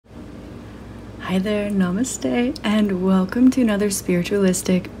Hi there, namaste, and welcome to another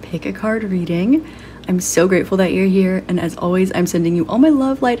spiritualistic pick a card reading. I'm so grateful that you're here, and as always, I'm sending you all my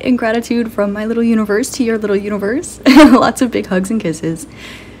love, light, and gratitude from my little universe to your little universe. Lots of big hugs and kisses.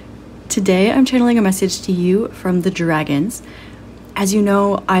 Today, I'm channeling a message to you from the dragons. As you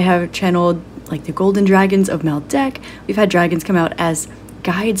know, I have channeled like the golden dragons of Maldek. We've had dragons come out as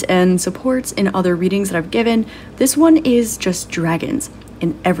guides and supports in other readings that I've given. This one is just dragons.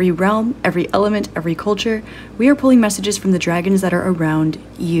 In every realm, every element, every culture, we are pulling messages from the dragons that are around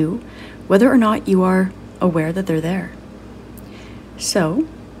you, whether or not you are aware that they're there. So,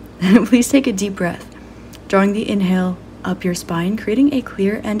 please take a deep breath, drawing the inhale up your spine, creating a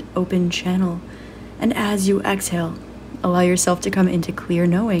clear and open channel. And as you exhale, allow yourself to come into clear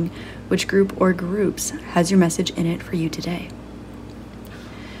knowing which group or groups has your message in it for you today.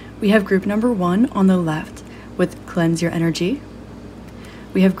 We have group number 1 on the left with Cleanse Your Energy.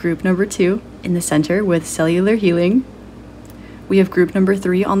 We have group number 2 in the center with Cellular Healing. We have group number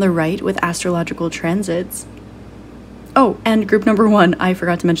 3 on the right with Astrological Transits. Oh, and group number 1, I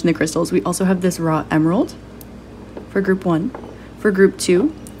forgot to mention the crystals. We also have this raw emerald for group 1. For group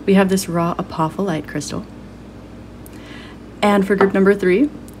 2, we have this raw apophyllite crystal. And for group number 3,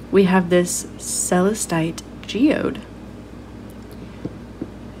 we have this celestite geode.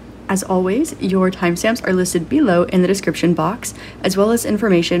 As always, your timestamps are listed below in the description box, as well as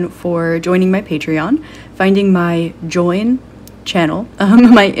information for joining my Patreon, finding my join channel,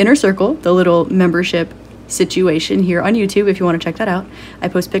 my inner circle, the little membership situation here on YouTube if you want to check that out. I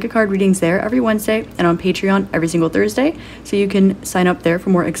post pick a card readings there every Wednesday and on Patreon every single Thursday, so you can sign up there for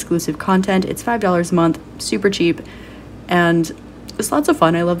more exclusive content. It's $5 a month, super cheap, and it's lots of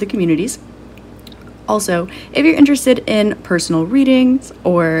fun. I love the communities. Also, if you're interested in personal readings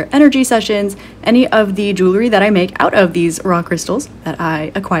or energy sessions, any of the jewelry that I make out of these raw crystals that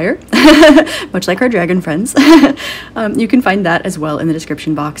I acquire, much like our dragon friends, you can find that as well in the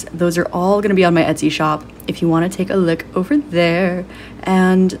description box. Those are all going to be on my Etsy shop if you want to take a look over there.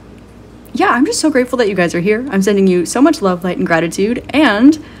 And yeah, I'm just so grateful that you guys are here. I'm sending you so much love, light, and gratitude.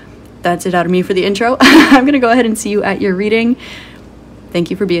 And that's it out of me for the intro. I'm going to go ahead and see you at your reading.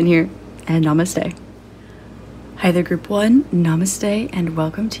 Thank you for being here, and namaste. Hi there, group 1, namaste, and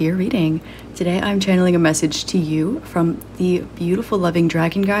welcome to your reading. Today I'm channeling a message to you from the beautiful loving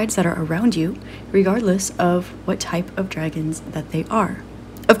dragon guides that are around you, regardless of what type of dragons that they are.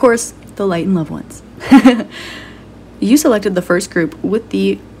 Of course, the light and love ones. You selected the first group with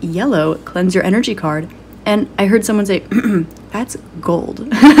the yellow Cleanse Your Energy card, and I heard someone say, that's gold.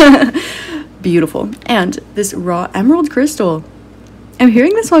 Beautiful. And this raw emerald crystal. I'm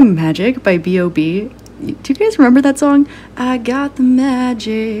hearing the song Magic by B.O.B. Do you guys remember that song? I got the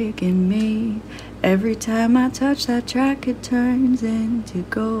magic in me. Every time I touch that track, it turns into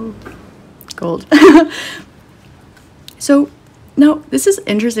gold. Gold. So, now, this is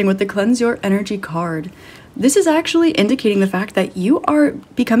interesting with the Cleanse Your Energy card. This is actually indicating the fact that you are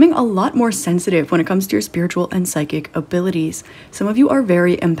becoming a lot more sensitive when it comes to your spiritual and psychic abilities. Some of you are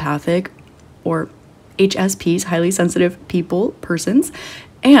very empathic, or HSPs, highly sensitive persons,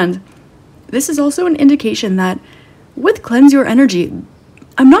 and this is also an indication that with Cleanse Your Energy,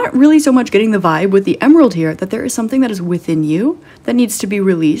 I'm not really so much getting the vibe with the emerald here that there is something that is within you that needs to be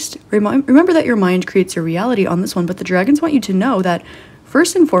released. Remember that your mind creates your reality on this one, but the dragons want you to know that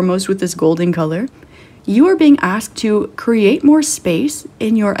first and foremost with this golden color, you are being asked to create more space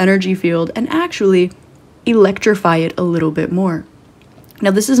in your energy field and actually electrify it a little bit more.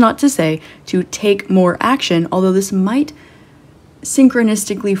 Now, this is not to say to take more action, although this might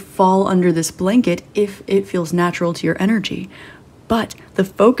synchronistically fall under this blanket if it feels natural to your energy. But the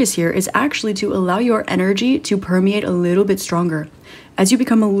focus here is actually to allow your energy to permeate a little bit stronger. As you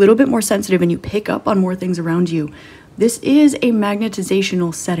become a little bit more sensitive and you pick up on more things around you, this is a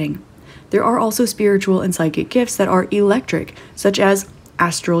magnetizational setting. There are also spiritual and psychic gifts that are electric, such as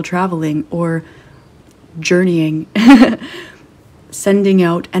astral traveling or journeying, sending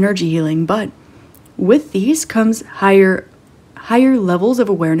out energy healing. But with these comes higher levels of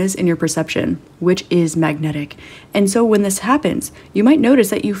awareness in your perception, which is magnetic. And so when this happens, you might notice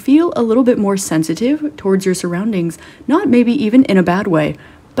that you feel a little bit more sensitive towards your surroundings, not maybe even in a bad way,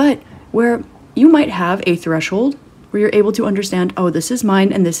 but where you might have a threshold where you're able to understand, oh, this is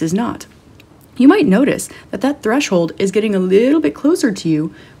mine and this is not. You might notice that that threshold is getting a little bit closer to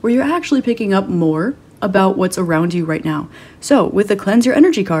you, where you're actually picking up more about what's around you right now. So with the Cleanse Your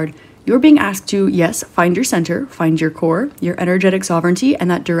Energy card, you're being asked to, yes, find your center, find your core, your energetic sovereignty,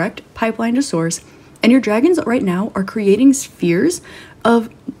 and that direct pipeline to source. And your dragons right now are creating spheres of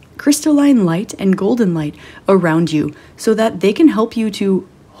crystalline light and golden light around you so that they can help you to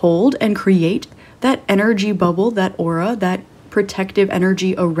hold and create that energy bubble, that aura, that protective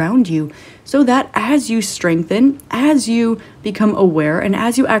energy around you, so that as you strengthen, as you become aware, and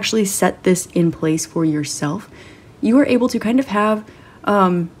as you actually set this in place for yourself, you are able to kind of have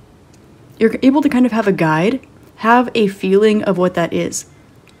a guide, have a feeling of what that is.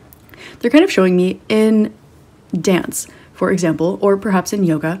 They're kind of showing me in dance, for example, or perhaps in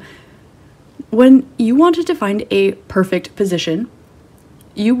yoga, when you wanted to find a perfect position,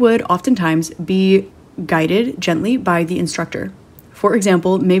 you would oftentimes be guided gently by the instructor. For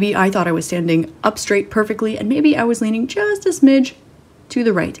example, maybe I thought I was standing up straight perfectly, and maybe I was leaning just a smidge to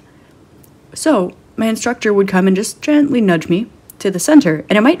the right. So my instructor would come and just gently nudge me to the center,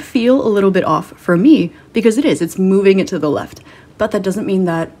 and it might feel a little bit off for me because it's moving it to the left. But that doesn't mean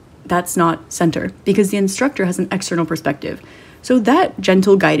that that's not center, because the instructor has an external perspective. So that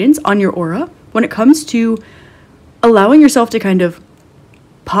gentle guidance on your aura, when it comes to allowing yourself to kind of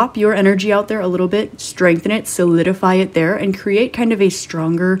pop your energy out there a little bit, strengthen it, solidify it there, and create kind of a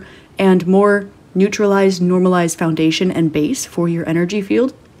stronger and more neutralized, normalized foundation and base for your energy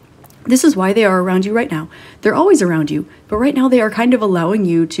field. This is why they are around you right now. They're always around you, but right now they are kind of allowing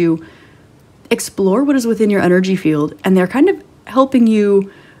you to explore what is within your energy field, and they're kind of helping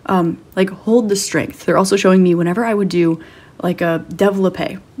you like hold the strength. They're also showing me whenever I would do like a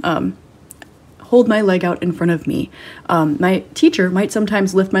développé, hold my leg out in front of me. My teacher might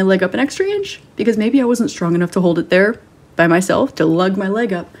sometimes lift my leg up an extra inch because maybe I wasn't strong enough to hold it there by myself to lug my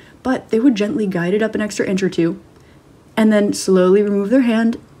leg up, but they would gently guide it up an extra inch or two and then slowly remove their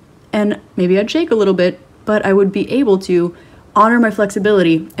hand, and maybe I'd shake a little bit, but I would be able to honor my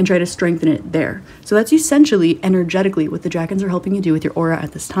flexibility and try to strengthen it there. So that's essentially energetically what the dragons are helping you do with your aura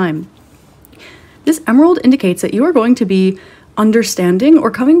at this time. This emerald indicates that you are going to be understanding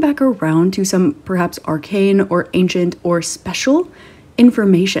or coming back around to some perhaps arcane or ancient or special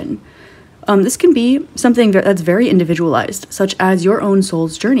information. This can be something that's very individualized, such as your own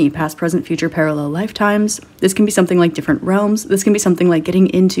soul's journey, past, present, future, parallel lifetimes. This can be something like different realms. This can be something like getting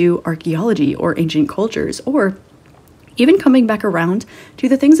into archaeology or ancient cultures, or even coming back around to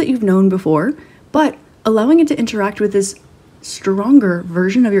the things that you've known before, but allowing it to interact with this stronger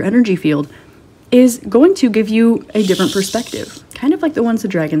version of your energy field is going to give you a different perspective, kind of like the ones the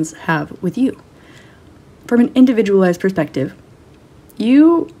dragons have with you. From an individualized perspective,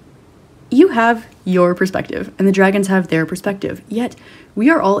 you have your perspective, and the dragons have their perspective, yet we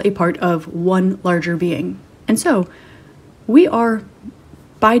are all a part of one larger being. And so we are,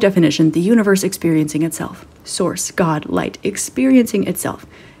 by definition, the universe experiencing itself. Source, God, light, experiencing itself.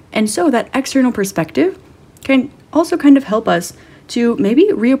 And so that external perspective can also kind of help us to maybe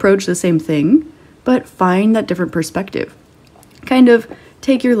reapproach the same thing, but find that different perspective. Kind of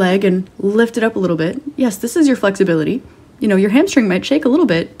take your leg and lift it up a little bit. Yes, this is your flexibility. You know, your hamstring might shake a little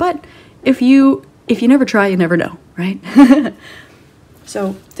bit, but if you never try, you never know, right?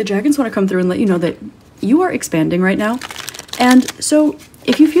 So the dragons want to come through and let you know that you are expanding right now. And so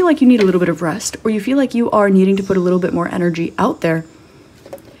if you feel like you need a little bit of rest, or you feel like you are needing to put a little bit more energy out there,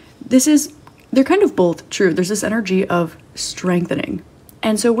 they're kind of both true. There's this energy of strengthening.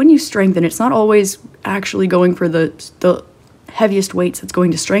 And so when you strengthen, it's not always actually going for the heaviest weights that's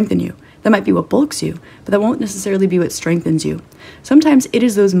going to strengthen you. That might be what bulks you, but that won't necessarily be what strengthens you. Sometimes it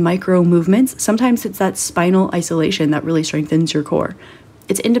is those micro movements. Sometimes it's that spinal isolation that really strengthens your core.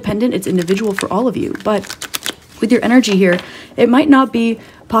 It's independent, it's individual for all of you, but with your energy here, it might not be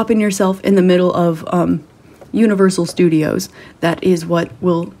popping yourself in the middle of Universal Studios. That is what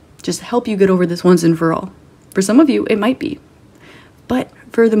will just help you get over this once and for all. For some of you, it might be. But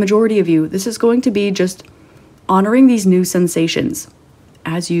for the majority of you, this is going to be just honoring these new sensations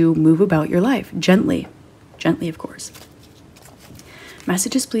as you move about your life, gently. Gently, of course.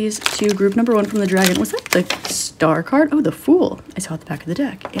 Messages, please, to group number 1 from the dragon. Was that the star card? Oh, the Fool. I saw at the back of the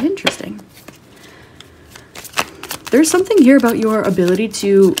deck. Interesting. There's something here about your ability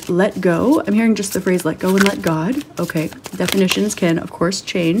to let go. I'm hearing just the phrase, let go and let God. Okay, definitions can, of course,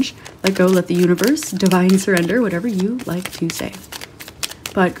 change. Let go, let the universe, divine surrender, whatever you like to say.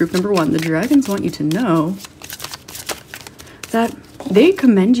 But group number 1, the dragons want you to know that they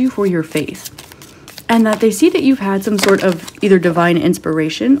commend you for your faith, and that they see that you've had some sort of either divine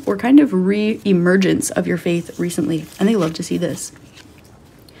inspiration or kind of re-emergence of your faith recently, and they love to see this.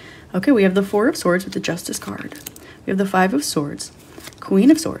 Okay, we have the 4 of Swords with the Justice card. We have the 5 of Swords,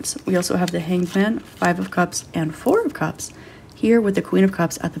 Queen of Swords. We also have the Hanged Man, 5 of Cups, and 4 of Cups here with the Queen of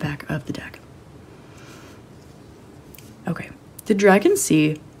Cups at the back of the deck. Okay, the dragons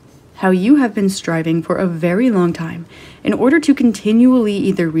see how you have been striving for a very long time in order to continually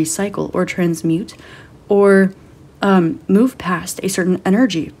either recycle or transmute or move past a certain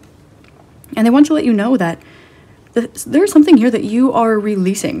energy. And they want to let you know that there's something here that you are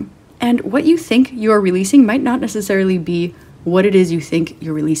releasing. And what you think you are releasing might not necessarily be what it is you think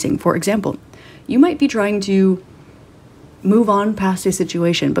you're releasing. For example, you might be trying to move on past a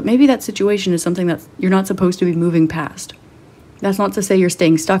situation, but maybe that situation is something that you're not supposed to be moving past. That's not to say you're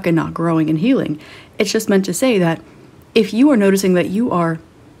staying stuck and not growing and healing. It's just meant to say that if you are noticing that you are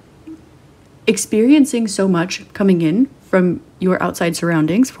experiencing so much coming in from your outside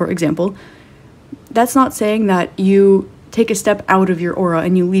surroundings, for example, that's not saying that you take a step out of your aura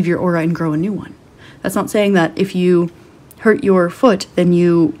and you leave your aura and grow a new one. That's not saying that if you hurt your foot, then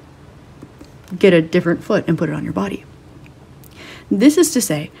you get a different foot and put it on your body. This is to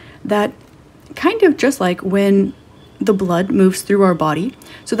say that kind of just like when the blood moves through our body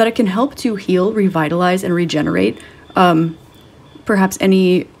so that it can help to heal, revitalize, and regenerate perhaps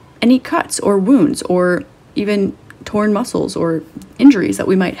any cuts or wounds or even torn muscles or injuries that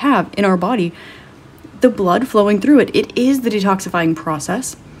we might have in our body, the blood flowing through it, it is the detoxifying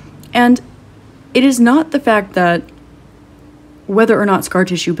process. And it is not the fact that whether or not scar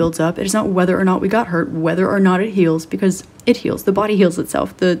tissue builds up, it is not whether or not we got hurt, whether or not it heals, because it heals. The body heals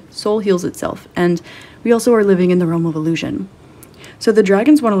itself, the soul heals itself, and we also are living in the realm of illusion. So the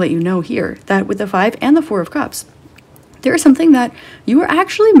dragons want to let you know here that with the 5 and the 4 of Cups, there is something that you are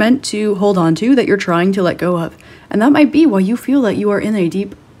actually meant to hold on to, that you're trying to let go of. And that might be why you feel that you are in a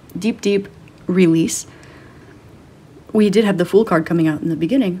deep release. We did have the Fool card coming out in the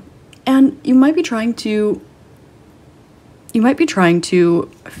beginning, and you might be trying to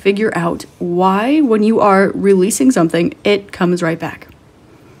figure out why, when you are releasing something, it comes right back.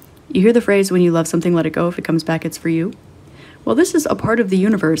 You hear the phrase, when you love something, let it go. If it comes back, it's for you. Well, this is a part of the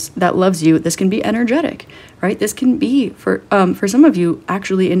universe that loves you. This can be energetic, right? This can be, for some of you,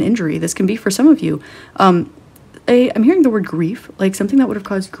 actually an injury. This can be, for some of you, I'm hearing the word grief, like something that would have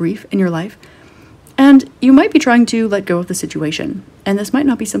caused grief in your life. And you might be trying to let go of the situation. And this might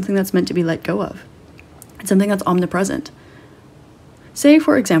not be something that's meant to be let go of. It's something that's omnipresent. Say,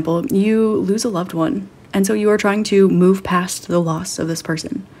 for example, you lose a loved one, and so you are trying to move past the loss of this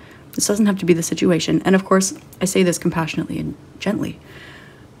person. This doesn't have to be the situation, and of course, I say this compassionately and gently,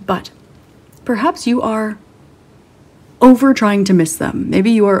 but perhaps you are over trying to miss them. Maybe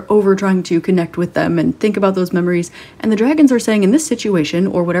you are over trying to connect with them and think about those memories, and the dragons are saying in this situation,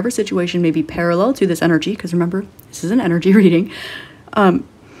 or whatever situation may be parallel to this energy, because remember, this is an energy reading,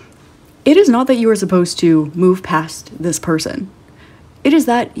 it is not that you are supposed to move past this person. It is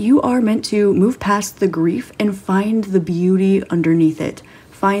that you are meant to move past the grief and find the beauty underneath it.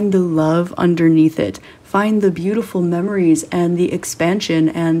 Find the love underneath it. Find the beautiful memories and the expansion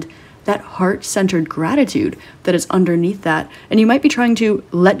and that heart-centered gratitude that is underneath that. And you might be trying to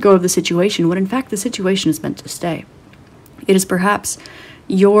let go of the situation when in fact the situation is meant to stay. It is perhaps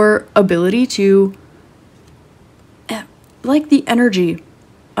your ability to, like the energy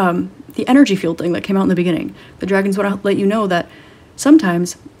field thing that came out in the beginning. The dragons want to let you know that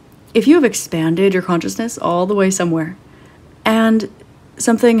sometimes, if you have expanded your consciousness all the way somewhere, and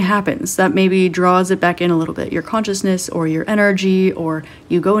something happens that maybe draws it back in a little bit, your consciousness or your energy, or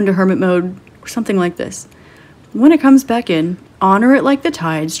you go into hermit mode, or something like this, when it comes back in, honor it like the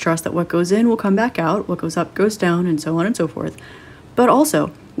tides, trust that what goes in will come back out, what goes up goes down, and so on and so forth. But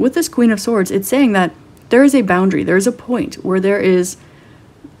also, with this Queen of Swords, it's saying that there is a boundary, there is a point where there is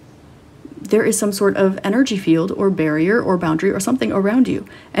some sort of energy field or barrier or boundary or something around you.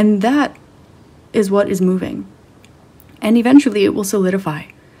 And that is what is moving. And eventually it will solidify.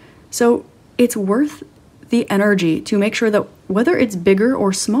 So it's worth the energy to make sure that whether it's bigger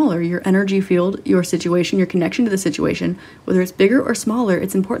or smaller, your energy field, your situation, your connection to the situation, whether it's bigger or smaller,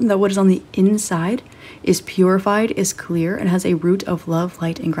 it's important that what is on the inside is purified, is clear, and has a root of love,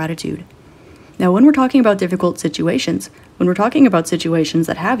 light, and gratitude. Now, when we're talking about difficult situations, when we're talking about situations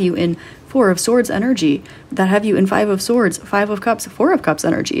that have you in 4 of Swords energy, that have you in 5 of Swords, 5 of Cups, 4 of Cups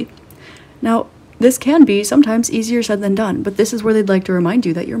energy. Now, this can be sometimes easier said than done, but this is where they'd like to remind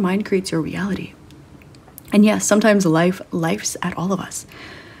you that your mind creates your reality. And yes, sometimes life's at all of us.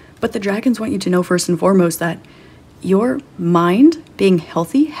 But the dragons want you to know first and foremost that your mind being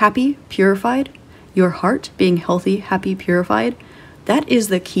healthy, happy, purified, your heart being healthy, happy, purified, that is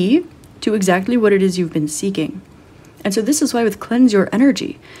the key to exactly what it is you've been seeking. And so this is why with Cleanse Your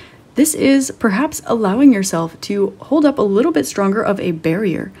Energy, this is perhaps allowing yourself to hold up a little bit stronger of a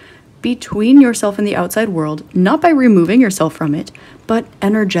barrier between yourself and the outside world, not by removing yourself from it, but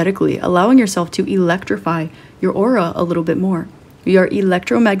energetically allowing yourself to electrify your aura a little bit more. We are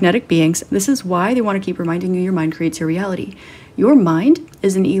electromagnetic beings. This is why they want to keep reminding you your mind creates your reality. Your mind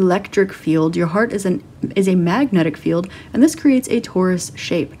is an electric field, your heart is a magnetic field, and this creates a torus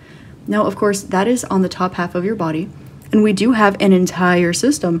shape. Now, of course, that is on the top half of your body, and we do have an entire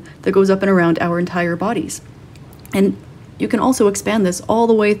system that goes up and around our entire bodies. And you can also expand this all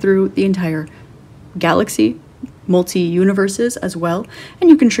the way through the entire galaxy, multi-universes as well, and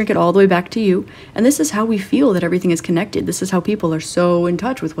you can shrink it all the way back to you. And this is how we feel that everything is connected. This is how people are so in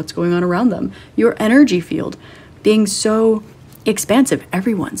touch with what's going on around them. Your energy field being so expansive,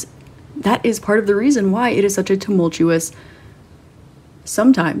 everyone's. That is part of the reason why it is such a tumultuous,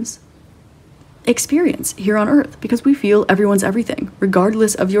 sometimes, experience here on Earth, because we feel everyone's everything,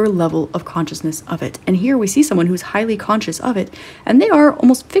 regardless of your level of consciousness of it. And here we see someone who's highly conscious of it, and they are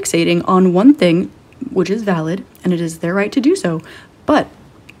almost fixating on one thing, which is valid, and it is their right to do so. But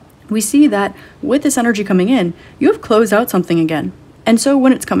we see that with this energy coming in, you have closed out something again. And so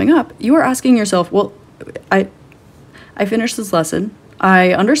when it's coming up, you are asking yourself, well, I finished this lesson.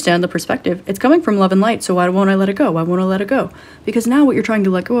 I understand the perspective. It's coming from love and light, so why won't I let it go? Why won't I let it go? Because now what you're trying to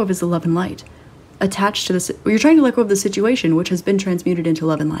let go of is the love and light. Attached to this, you're trying to let go of the situation, which has been transmuted into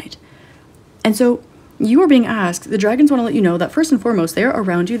love and light. And so you are being asked, the dragons want to let you know that first and foremost, they are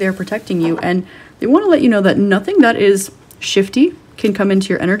around you, they're protecting you, and they want to let you know that nothing that is shifty can come into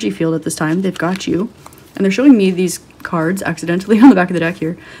your energy field at this time. They've got you. And they're showing me these cards accidentally on the back of the deck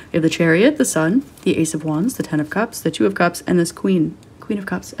here. We have the Chariot, the Sun, the Ace of Wands, the Ten of Cups, the Two of Cups, and this Queen of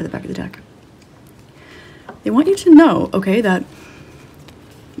Cups at the back of the deck. They want you to know, okay, that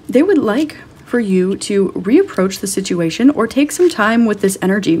they would like for you to reapproach the situation or take some time with this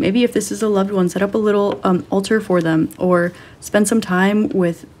energy. Maybe if this is a loved one, set up a little altar for them, or spend some time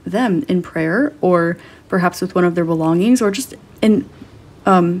with them in prayer, or perhaps with one of their belongings, or just in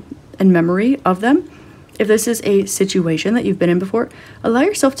memory of them. If this is a situation that you've been in before, allow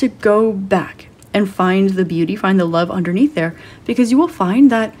yourself to go back and find the beauty, find the love underneath there, because you will find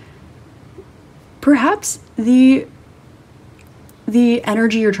that perhaps the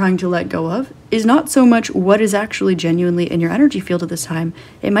energy you're trying to let go of is not so much what is actually genuinely in your energy field at this time.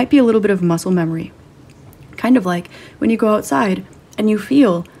 It might be a little bit of muscle memory. Kind of like when you go outside and you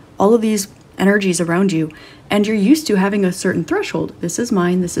feel all of these energies around you, and you're used to having a certain threshold. This is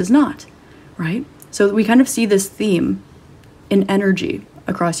mine, this is not, right? So we kind of see this theme in energy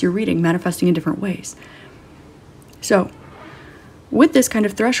across your reading, manifesting in different ways. So with this kind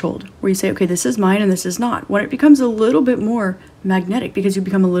of threshold where you say, okay, this is mine and this is not, when it becomes a little bit more magnetic because you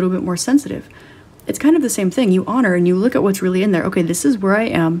become a little bit more sensitive, it's kind of the same thing. You honor and you look at what's really in there. Okay, this is where I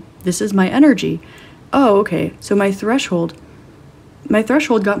am. This is my energy. Oh, okay, so my threshold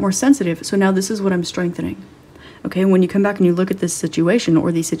got more sensitive, so now this is what I'm strengthening. Okay, when you come back and you look at this situation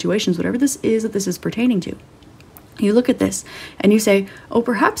or these situations, whatever this is that this is pertaining to, you look at this and you say, oh,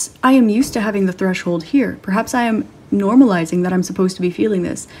 perhaps I am used to having the threshold here. Perhaps I am normalizing that I'm supposed to be feeling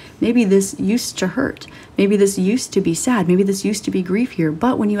this. Maybe this used to hurt. Maybe this used to be sad. Maybe this used to be grief here.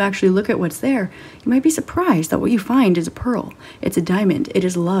 But when you actually look at what's there, you might be surprised that what you find is a pearl. It's a diamond. It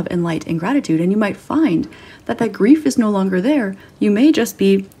is love and light and gratitude. And you might find that that grief is no longer there. You may just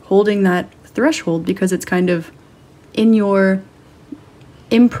be holding that threshold because it's kind of in your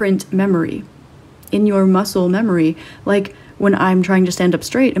imprint memory, in your muscle memory, like when I'm trying to stand up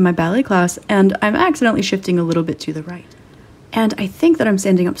straight in my ballet class and I'm accidentally shifting a little bit to the right. And I think that I'm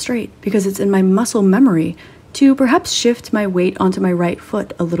standing up straight because it's in my muscle memory to perhaps shift my weight onto my right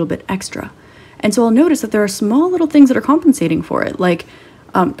foot a little bit extra. And so I'll notice that there are small little things that are compensating for it, like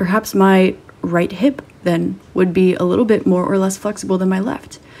perhaps my right hip then would be a little bit more or less flexible than my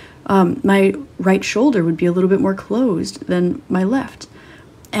left. My right shoulder would be a little bit more closed than my left.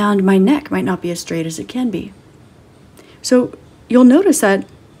 And my neck might not be as straight as it can be. So you'll notice that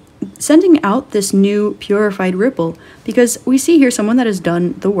sending out this new purified ripple, because we see here someone that has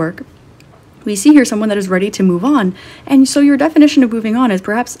done the work. We see here someone that is ready to move on. And so your definition of moving on is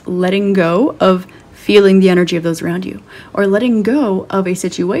perhaps letting go of feeling the energy of those around you, or letting go of a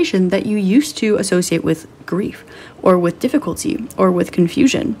situation that you used to associate with grief, or with difficulty, or with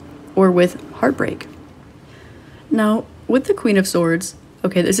confusion, or with heartbreak. Now, with the Queen of Swords,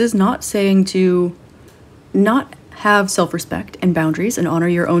 okay, this is not saying to not have self-respect and boundaries and honor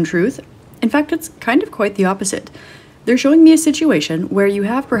your own truth. In fact, it's kind of quite the opposite. They're showing me a situation where you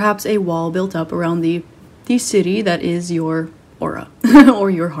have perhaps a wall built up around the city that is your aura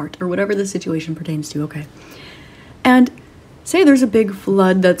or your heart or whatever the situation pertains to, okay? And say there's a big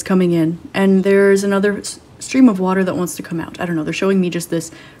flood that's coming in and there's another stream of water that wants to come out. I don't know, they're showing me just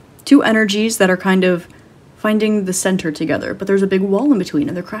this two energies that are kind of finding the center together, but there's a big wall in between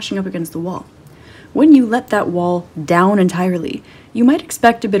and they're crashing up against the wall. When you let that wall down entirely, you might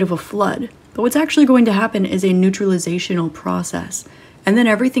expect a bit of a flood, But what's actually going to happen is a neutralizational process. And then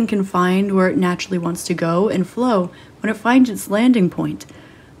everything can find where it naturally wants to go and flow when it finds its landing point.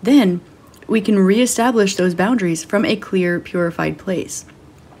 Then we can reestablish those boundaries from a clear, purified place.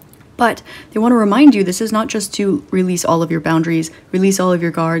 But they want to remind you this is not just to release all of your boundaries, release all of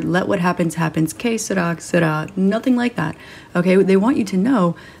your guard, let what happens, happens, que sera, nothing like that. Okay, they want you to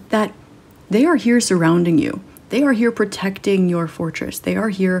know that they are here surrounding you. They are here protecting your fortress. They are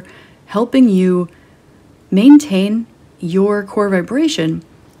here helping you maintain your core vibration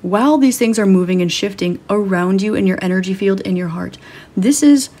while these things are moving and shifting around you in your energy field, in your heart. This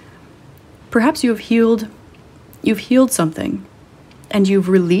is, perhaps you've healed something and you've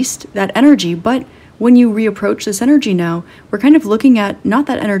released that energy, but when you reapproach this energy now, we're kind of looking at not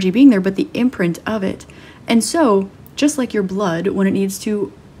that energy being there, but the imprint of it. And so, just like your blood, when it needs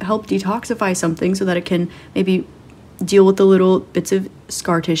to help detoxify something so that it can maybe deal with the little bits of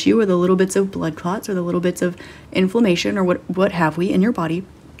scar tissue or the little bits of blood clots or the little bits of inflammation or what have we in your body,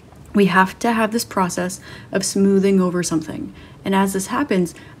 we have to have this process of smoothing over something. And as this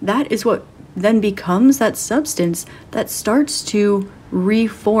happens, that is what then becomes that substance that starts to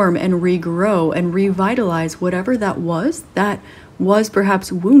reform and regrow and revitalize whatever that was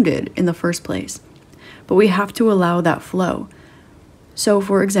perhaps wounded in the first place. But we have to allow that flow. So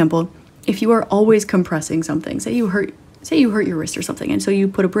for example, if you are always compressing something, say you hurt your wrist or something, and so you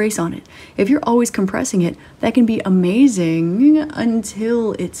put a brace on it. If you're always compressing it, that can be amazing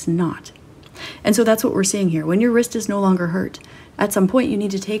until it's not. And so that's what we're seeing here. When your wrist is no longer hurt, at some point you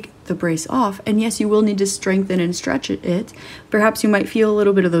need to take the brace off, and yes, you will need to strengthen and stretch it. Perhaps you might feel a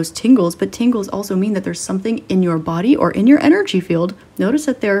little bit of those tingles, but tingles also mean that there's something in your body or in your energy field. Notice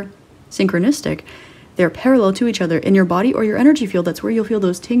that they're synchronistic. They're parallel to each other. In your body or your energy field, that's where you'll feel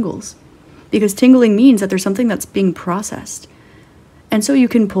those tingles. Because tingling means that there's something that's being processed. And so you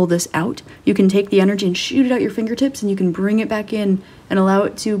can pull this out. You can take the energy and shoot it out your fingertips, and you can bring it back in and allow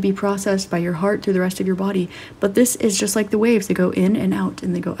it to be processed by your heart through the rest of your body. But this is just like the waves. They go in and out,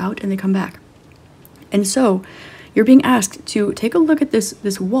 and they go out and they come back. And so you're being asked to take a look at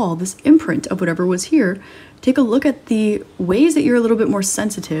this wall, this imprint of whatever was here. Take a look at the ways that you're a little bit more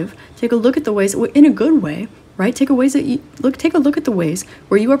sensitive. Take a look at the ways, in a good way, right? Take a look at the ways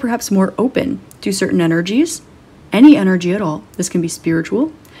where you are perhaps more open to certain energies, any energy at all. This can be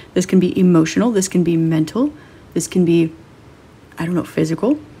spiritual, this can be emotional, this can be mental, this can be,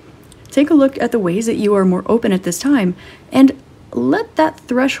 physical. Take a look at the ways that you are more open at this time and let that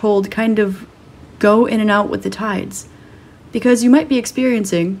threshold kind of go in and out with the tides. Because you might be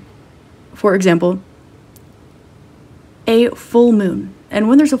experiencing, for example, a full moon. And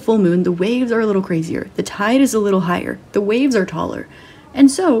when there's a full moon, the waves are a little crazier. The tide is a little higher. The waves are taller.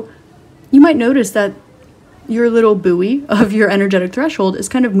 And so you might notice that your little buoy of your energetic threshold is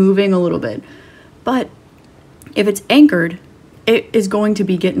kind of moving a little bit. But if it's anchored, it is going to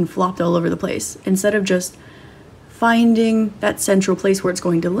be getting flopped all over the place. Instead of just finding that central place where it's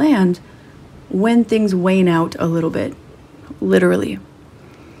going to land when things wane out a little bit, literally.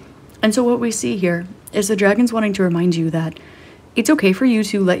 And so what we see here is the dragon's wanting to remind you that it's okay for you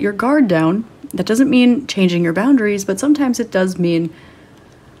to let your guard down. That doesn't mean changing your boundaries, but sometimes it does mean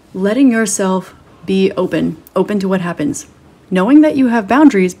letting yourself be open to what happens. Knowing that you have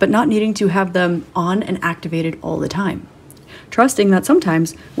boundaries, but not needing to have them on and activated all the time. Trusting that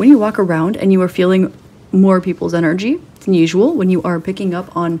sometimes when you walk around and you are feeling more people's energy than usual, when you are picking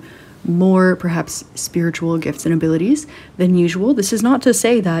up on more perhaps spiritual gifts and abilities than usual, this is not to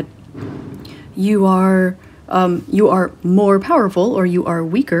say that you are more powerful, or you are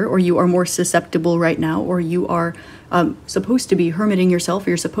weaker, or you are more susceptible right now, or you are supposed to be hermiting yourself,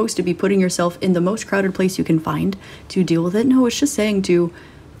 or you're supposed to be putting yourself in the most crowded place you can find to deal with it. No, it's just saying to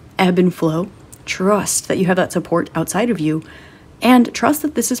ebb and flow. Trust that you have that support outside of you, and trust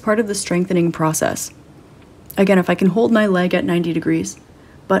that this is part of the strengthening process. Again, if I can hold my leg at 90 degrees,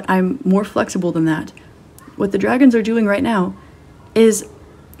 but I'm more flexible than that, what the dragons are doing right now is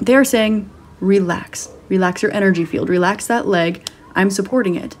they're saying, relax. Relax your energy field. Relax that leg. I'm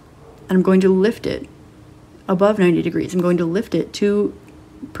supporting it. And I'm going to lift it above 90 degrees. I'm going to lift it to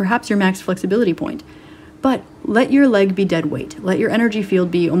perhaps your max flexibility point. But let your leg be dead weight. Let your energy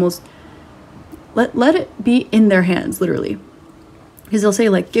field be almost... Let it be in their hands, literally. Because they'll say,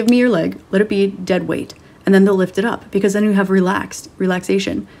 like, give me your leg. Let it be dead weight. And then they'll lift it up. Because then you have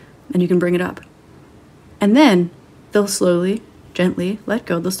relaxation. And you can bring it up. And then they'll slowly, gently let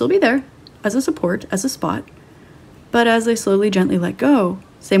go. They'll still be there as a support, as a spot. But as they slowly, gently let go,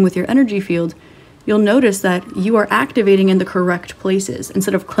 same with your energy field, you'll notice that you are activating in the correct places.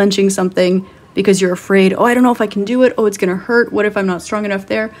 Instead of clenching something because you're afraid, oh, I don't know if I can do it. Oh, it's going to hurt. What if I'm not strong enough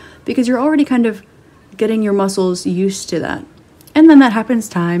there? Because you're already kind of getting your muscles used to that. And then that happens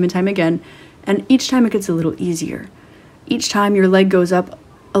time and time again. And each time it gets a little easier. Each time your leg goes up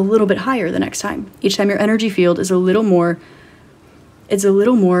a little bit higher the next time. Each time your energy field is a little more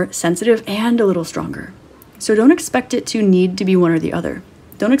sensitive and a little stronger. So don't expect it to need to be one or the other.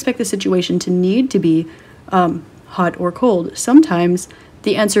 Don't expect the situation to need to be hot or cold. Sometimes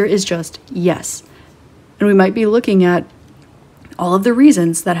the answer is just yes. And we might be looking at all of the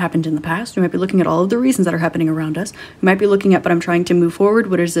reasons that happened in the past. We might be looking at all of the reasons that are happening around us. We might be looking at, but I'm trying to move forward.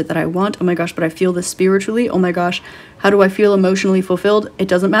 What is it that I want? Oh my gosh, but I feel this spiritually. Oh my gosh, how do I feel emotionally fulfilled? It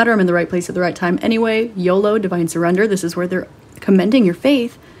doesn't matter. I'm in the right place at the right time anyway. YOLO, divine surrender. This is where they're commending your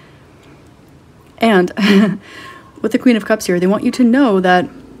faith. And with the Queen of Cups here, they want you to know that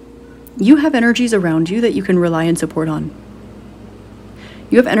you have energies around you that you can rely and support on.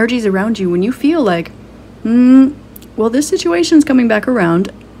 You have energies around you when you feel like, well, this situation's coming back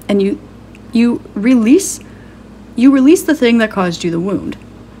around, and you release the thing that caused you the wound.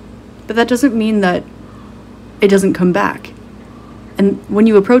 But that doesn't mean that it doesn't come back. And when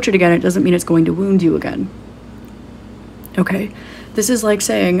you approach it again, it doesn't mean it's going to wound you again. Okay? This is like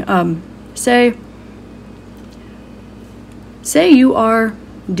saying, say you are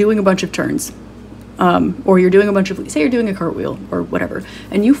doing a bunch of turns, or you're doing say you're doing a cartwheel or whatever,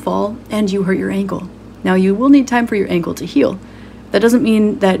 and you fall and you hurt your ankle. Now, you will need time for your ankle to heal. That doesn't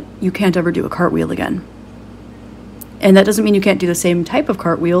mean that you can't ever do a cartwheel again. And that doesn't mean you can't do the same type of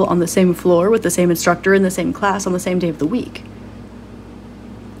cartwheel on the same floor with the same instructor in the same class on the same day of the week.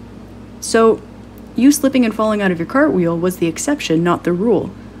 So, you slipping and falling out of your cartwheel was the exception, not the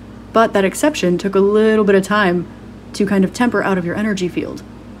rule. But that exception took a little bit of time to kind of temper out of your energy field.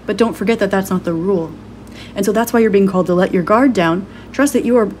 But don't forget that that's not the rule. And so that's why you're being called to let your guard down. Trust that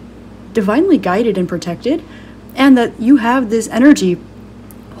you are divinely guided and protected, and that you have this energy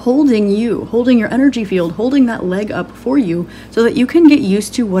holding you, holding your energy field, holding that leg up for you, so that you can get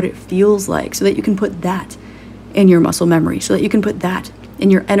used to what it feels like, so that you can put that in your muscle memory, so that you can put that in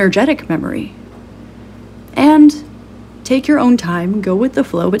your energetic memory. And take your own time, go with the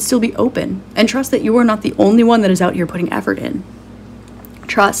flow, but still be open, and trust that you are not the only one that is out here putting effort in.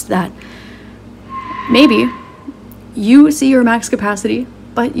 Trust that maybe you see your max capacity,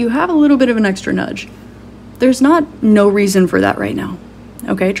 but you have a little bit of an extra nudge. There's no reason for that right now.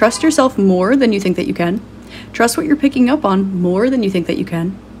 Okay? Trust yourself more than you think that you can. Trust what you're picking up on more than you think that you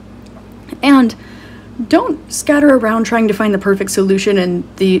can. And don't scatter around trying to find the perfect solution and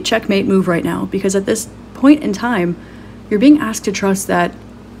the checkmate move right now, because at this point in time, you're being asked to trust that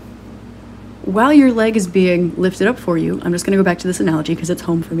while your leg is being lifted up for you, I'm just going to go back to this analogy because it's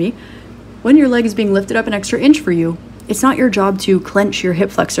home for me. When your leg is being lifted up an extra inch for you, it's not your job to clench your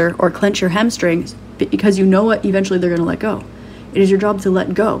hip flexor or clench your hamstrings, because you know what, eventually they're going to let go. It is your job to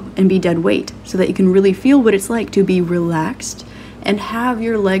let go and be dead weight, so that you can really feel what it's like to be relaxed and have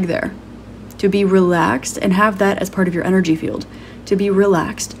your leg there. To be relaxed and have that as part of your energy field. To be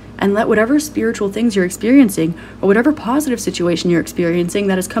relaxed and let whatever spiritual things you're experiencing, or whatever positive situation you're experiencing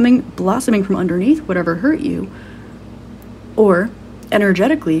that is blossoming from underneath whatever hurt you, or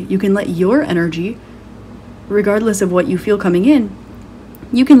energetically, you can let your energy, regardless of what you feel coming in,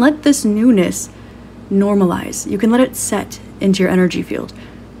 you can let this newness normalize. You can let it set into your energy field.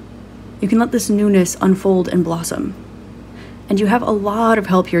 You can let this newness unfold and blossom. And you have a lot of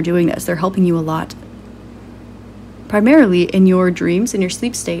help here doing this. They're helping you a lot. Primarily in your dreams, in your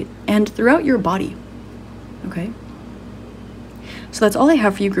sleep state, and throughout your body. Okay? So that's all I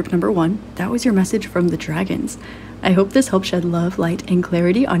have for you, group number 1. That was your message from the dragons. I hope this helped shed love, light, and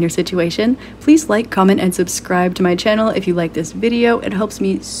clarity on your situation. Please like, comment, and subscribe to my channel if you like this video. It helps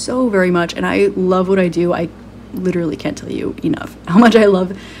me so very much, and I love what I do. I literally can't tell you enough how much I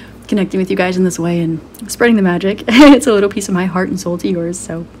love connecting with you guys in this way and spreading the magic. It's a little piece of my heart and soul to yours,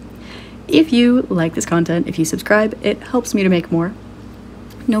 so if you like this content, if you subscribe, it helps me to make more.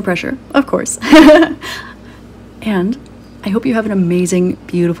 No pressure, of course. And I hope you have an amazing,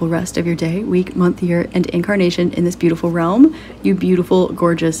 beautiful rest of your day, week, month, year, and incarnation in this beautiful realm. You beautiful,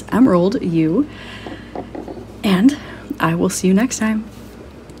 gorgeous emerald, you. And I will see you next time.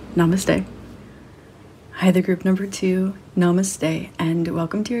 Namaste. Hi there, group number 2. Namaste, and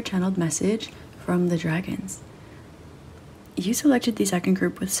welcome to your channeled message from the dragons. You selected the second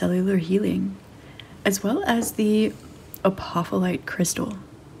group with cellular healing, as well as the apophyllite crystal.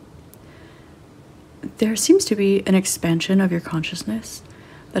 There seems to be an expansion of your consciousness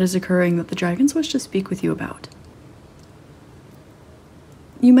that is occurring that the dragons wish to speak with you about.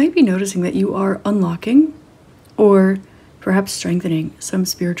 You might be noticing that you are unlocking or perhaps strengthening some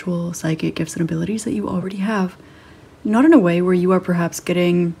spiritual, psychic gifts and abilities that you already have. Not in a way where you are perhaps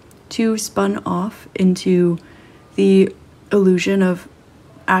getting too spun off into the illusion of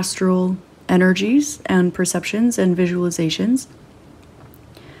astral energies and perceptions and visualizations,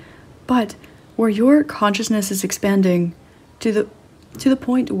 but where your consciousness is expanding to the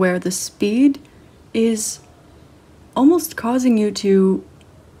point where the speed is almost causing you to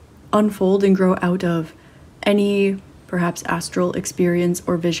unfold and grow out of any perhaps astral experience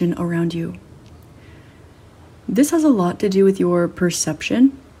or vision around you. This has a lot to do with your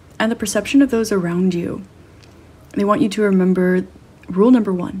perception and the perception of those around you. They want you to remember rule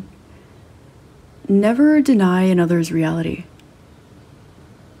number 1. Never deny another's reality.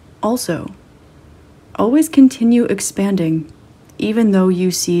 Also, always continue expanding even though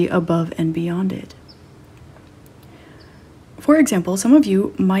you see above and beyond it. For example, some of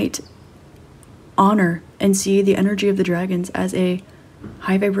you might honor and see the energy of the dragons as a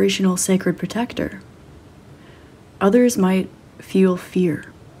high vibrational sacred protector. Others might feel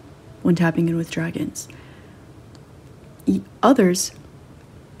fear when tapping in with dragons. Others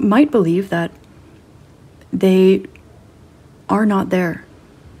might believe that they are not there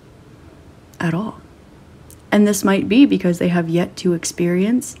at all. And this might be because they have yet to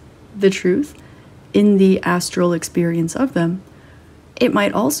experience the truth in the astral experience of them. It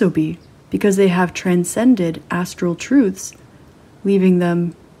might also be because they have transcended astral truths, leaving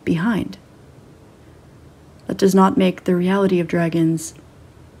them behind. That does not make the reality of dragons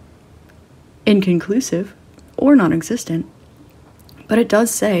inconclusive or non-existent, but it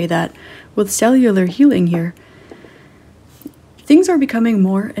does say that with cellular healing here, things are becoming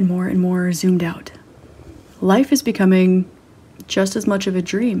more and more and more zoomed out. Life is becoming just as much of a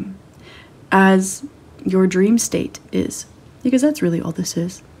dream as your dream state is, because that's really all this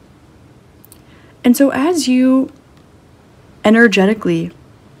is. And so as you energetically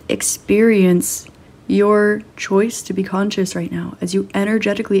experience your choice to be conscious right now, as you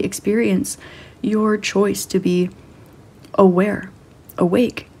energetically experience your choice to be aware,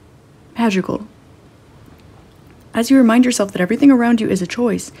 awake, magical, as you remind yourself that everything around you is a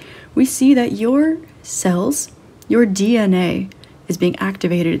choice, we see that your cells, your DNA is being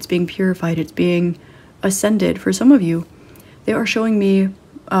activated, it's being purified, it's being ascended. For some of you, they are showing me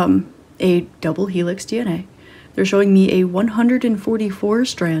a double helix DNA. They're showing me a 144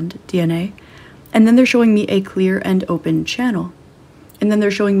 strand DNA. And then they're showing me a clear and open channel. And then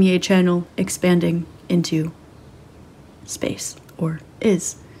they're showing me a channel expanding into space, or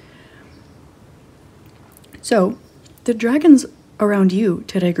is. So, the dragons around you,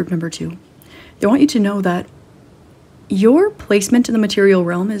 today, group number 2, they want you to know that your placement in the material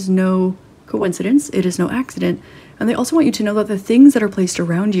realm is no coincidence, it is no accident. And they also want you to know that the things that are placed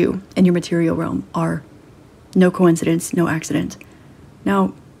around you in your material realm are no coincidence, no accident.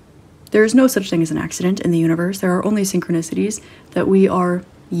 Now, there is no such thing as an accident in the universe. There are only synchronicities that we are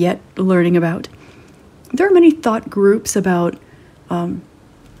yet learning about. There are many thought groups about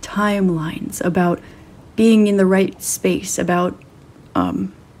timelines, about being in the right space, about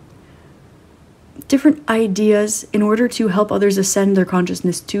different ideas in order to help others ascend their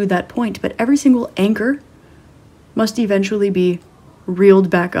consciousness to that point. But every single anchor must eventually be reeled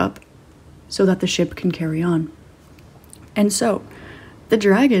back up so that the ship can carry on. And so, the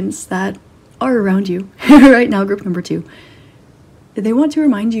dragons that are around you right now, group number 2, they want to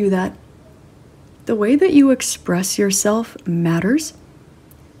remind you that the way that you express yourself matters.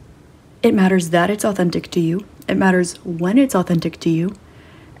 It matters that it's authentic to you. It matters when it's authentic to you.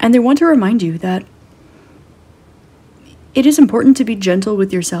 And they want to remind you that it is important to be gentle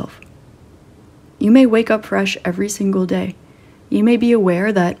with yourself. You may wake up fresh every single day. You may be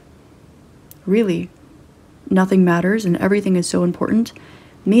aware that really nothing matters and everything is so important,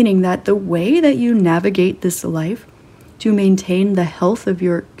 meaning that the way that you navigate this life to maintain the health of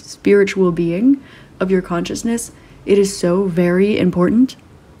your spiritual being, of your consciousness, it is so very important.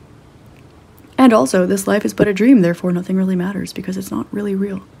 And also, this life is but a dream, therefore nothing really matters because it's not really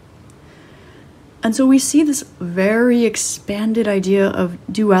real. And so we see this very expanded idea of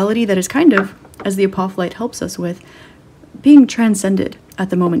duality that is kind of, as the apophyllite helps us with, being transcended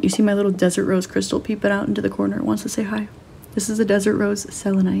at the moment. You see my little desert rose crystal peeping out into the corner. It wants to say hi. This is a desert rose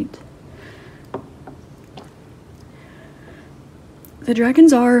selenite. The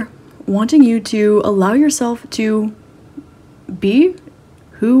dragons are wanting you to allow yourself to be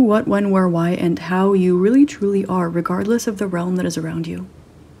who, what, when, where, why, and how you really truly are, regardless of the realm that is around you.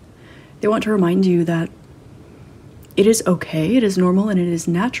 They want to remind you that it is okay, it is normal, and it is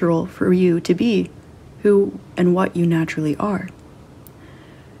natural for you to be who and what you naturally are.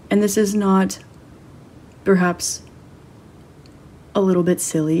 And this is not perhaps a little bit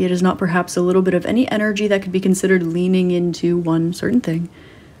silly. It is not perhaps a little bit of any energy that could be considered leaning into one certain thing.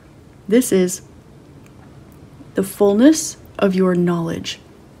 This is the fullness of your knowledge.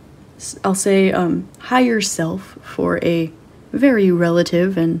 I'll say higher self for a very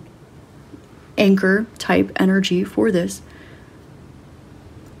relative and anchor type energy for this.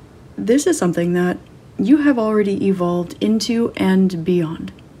 This is something that you have already evolved into and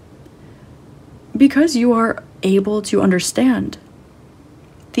beyond. Because you are able to understand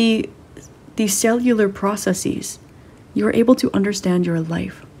the cellular processes, you are able to understand your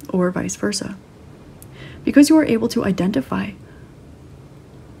life, or vice versa. Because you are able to identify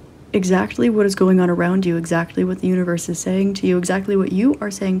exactly what is going on around you, exactly what the universe is saying to you, exactly what you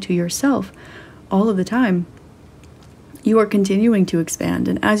are saying to yourself all of the time, you are continuing to expand.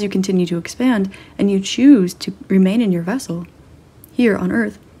 And as you continue to expand and you choose to remain in your vessel here on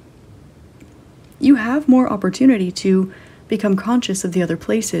Earth, you have more opportunity to become conscious of the other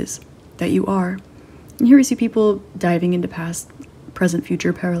places that you are. And here we see people diving into past, present,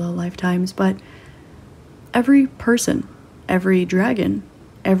 future, parallel lifetimes, but every person, every dragon,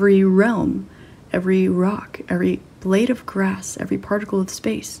 every realm, every rock, every blade of grass, every particle of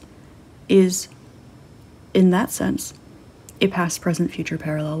space is, in that sense, a past, present, future,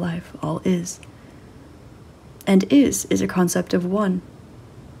 parallel life. All is. And is a concept of one,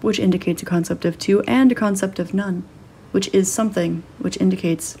 which indicates a concept of two, and a concept of none, which is something, which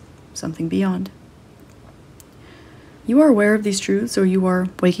indicates something beyond. You are aware of these truths, or you are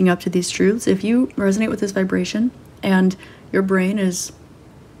waking up to these truths. If you resonate with this vibration and your brain is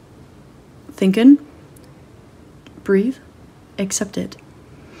thinking, breathe, accept it,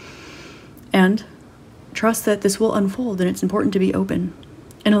 and trust that this will unfold. And it's important to be open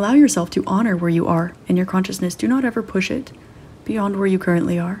and allow yourself to honor where you are in your consciousness. Do not ever push it beyond where you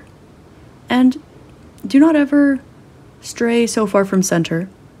currently are, and do not ever stray so far from center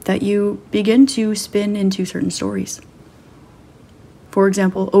that you begin to spin into certain stories. For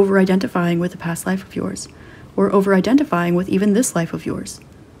example, over-identifying with a past life of yours, or over-identifying with even this life of yours.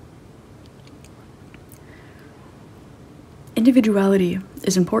 Individuality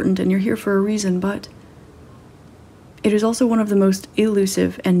is important, and you're here for a reason, but it is also one of the most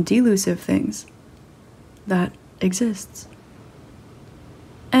elusive and delusive things that exists.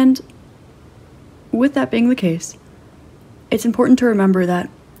 And with that being the case, it's important to remember that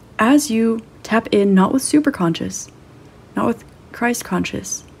as you tap in, not with superconscious, not with Christ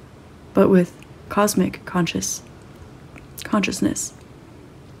conscious, but with cosmic consciousness,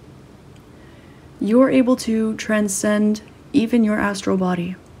 you're able to transcend even your astral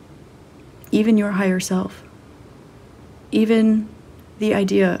body, even your higher self, even the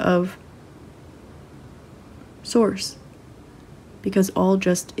idea of source, because all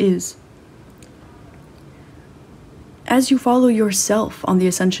just is. As you follow yourself on the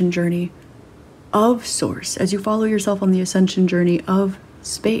ascension journey of source, as you follow yourself on the ascension journey of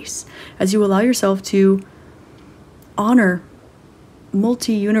space, as you allow yourself to honor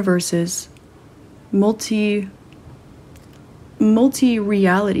multi-universes,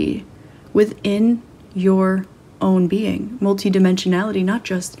 multi-reality within your own being, multi-dimensionality, not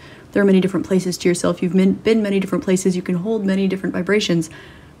just there are many different places to yourself, you've been many different places, you can hold many different vibrations,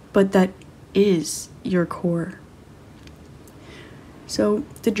 but that is your core. So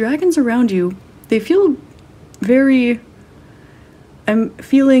the dragons around you, they feel very, I'm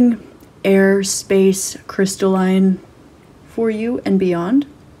feeling air, space, crystalline for you and beyond,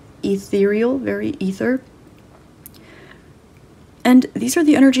 ethereal, very ether. And these are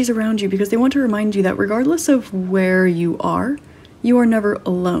the energies around you because they want to remind you that regardless of where you are never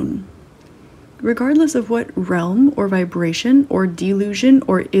alone. Regardless of what realm or vibration or delusion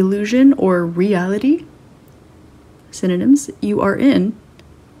or illusion or reality, synonyms, you are in,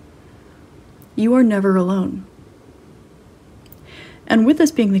 you are never alone. And with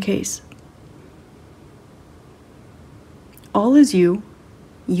this being the case, all is you,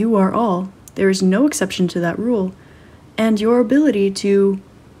 you are all, there is no exception to that rule, and your ability to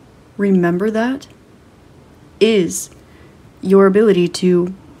remember that is your ability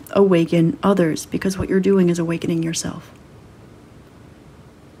to awaken others, because what you're doing is awakening yourself.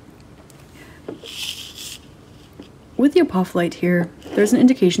 With the apophyllite here, there's an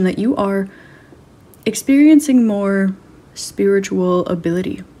indication that you are experiencing more spiritual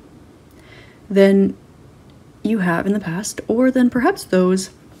ability than you have in the past, or than perhaps those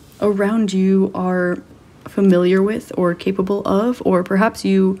around you are familiar with or capable of, or perhaps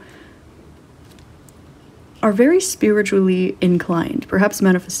you are very spiritually inclined. Perhaps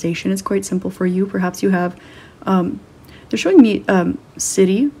manifestation is quite simple for you. Perhaps you have, they're showing me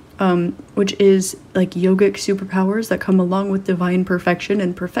city, which is like yogic superpowers that come along with divine perfection,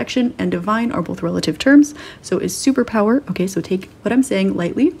 and perfection and divine are both relative terms. So is superpower. Okay, so take what I'm saying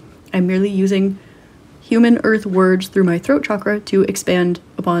lightly. I'm merely using human earth words through my throat chakra to expand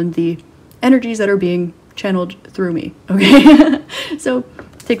upon the energies that are being channeled through me. Okay, so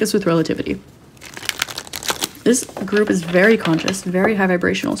take this with relativity. This group is very conscious, very high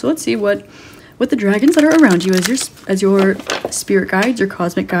vibrational. So let's see what the dragons that are around you as your spirit guides, your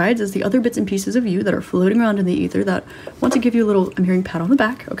cosmic guides, as the other bits and pieces of you that are floating around in the ether that want to give you a little, I'm hearing pat on the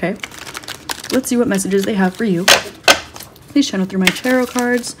back, okay? Let's see what messages they have for you. Please channel through my tarot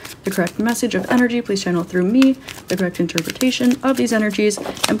cards the correct message of energy. Please channel through me the correct interpretation of these energies.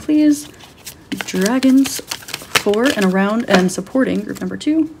 And please, dragons for and around and supporting group number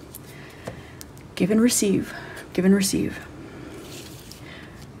 2, give and receive. Give and receive.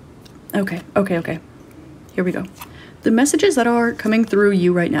 Okay. Here we go. The messages that are coming through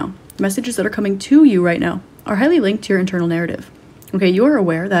you right now, messages that are coming to you right now, are highly linked to your internal narrative. Okay, you are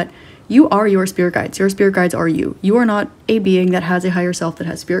aware that you are your spirit guides. Your spirit guides are you. You are not a being that has a higher self that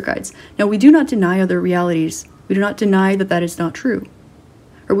has spirit guides. Now, we do not deny other realities. We do not deny that that is not true.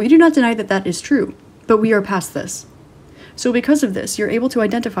 Or we do not deny that that is true, but we are past this. So because of this, you're able to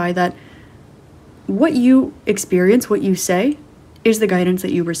identify that what you experience, what you say, is the guidance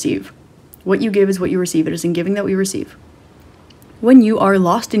that you receive. What you give is what you receive. It is in giving that we receive. When you are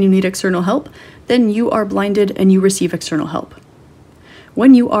lost and you need external help, then you are blinded and you receive external help.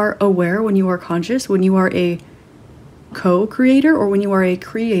 When you are aware, when you are conscious, when you are a co-creator, or when you are a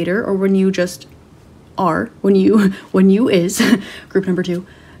creator, or when you just are, when you is, group number 2,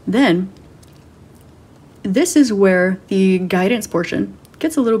 then this is where the guidance portion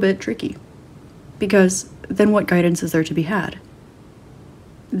gets a little bit tricky. Because then what guidance is there to be had?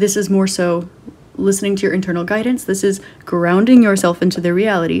 This is more so listening to your internal guidance. This is grounding yourself into the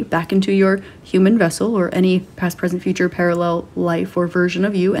reality, back into your human vessel, or any past, present, future, parallel life or version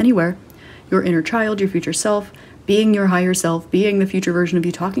of you, anywhere. Your inner child, your future self, being your higher self, being the future version of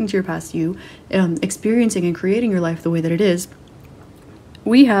you, talking to your past you, experiencing and creating your life the way that it is.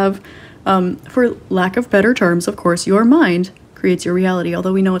 We have, for lack of better terms, of course, your mind creates your reality,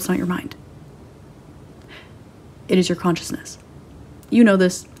 although we know it's not your mind. It is your consciousness. You know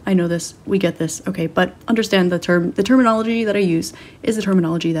this, I know this, we get this, okay, but understand the terminology that I use is the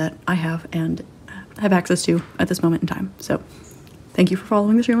terminology that I have and have access to at this moment in time. So thank you for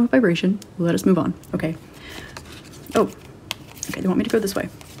following the stream of vibration. Let us move on, okay. Oh, okay, they want me to go this way.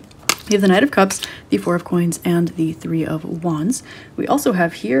 We have the Knight of Cups, the 4 of Coins, and the 3 of Wands. We also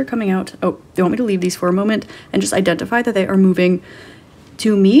have here coming out, oh, they want me to leave these for a moment and just identify that they are moving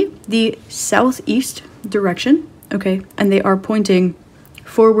to me, the southeast direction, okay, and they are pointing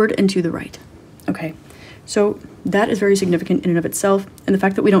forward and to the right, okay. So that is very significant in and of itself, and the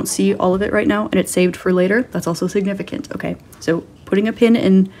fact that we don't see all of it right now and it's saved for later, that's also significant, okay. So putting a pin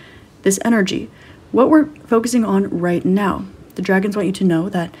in this energy, what we're focusing on right now, the dragons want you to know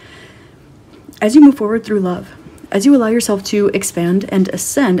that as you move forward through love, as you allow yourself to expand and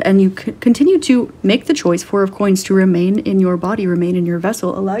ascend, and you continue to make the choice, 4 of Coins, to remain in your body, remain in your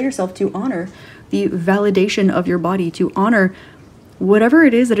vessel, allow yourself to honor the validation of your body, to honor whatever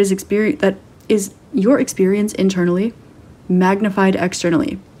it is that is your experience internally, magnified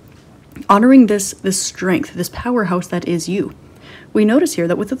externally. Honoring this strength, this powerhouse that is you. We notice here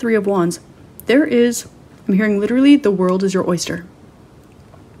that with the 3 of Wands, there is, I'm hearing literally, the world is your oyster.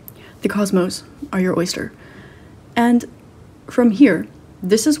 The cosmos are your oyster. And from here,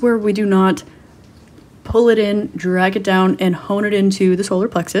 this is where we do not pull it in, drag it down, and hone it into the solar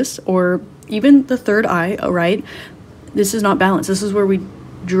plexus, or even the third eye, right? This is not balance. This is where we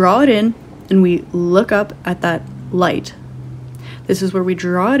draw it in, and we look up at that light. This is where we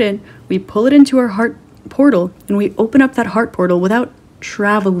draw it in, we pull it into our heart portal, and we open up that heart portal without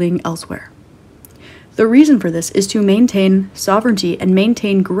traveling elsewhere. The reason for this is to maintain sovereignty and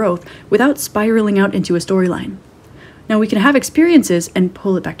maintain growth without spiraling out into a storyline. Now, we can have experiences and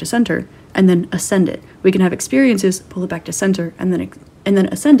pull it back to center and then ascend it. We can have experiences, pull it back to center, and then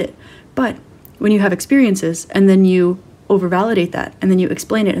ascend it. But when you have experiences and then you overvalidate that and then you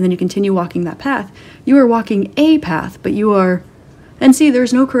explain it and then you continue walking that path, you are walking a path, but you are, and see,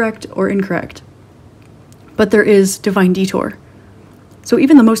 there's no correct or incorrect, but there is divine detour. So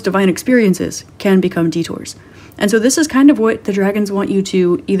even the most divine experiences can become detours. And so this is kind of what the dragons want you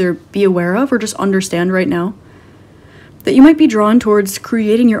to either be aware of or just understand right now, that you might be drawn towards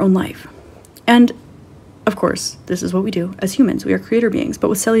creating your own life. And of course, this is what we do as humans. We are creator beings. But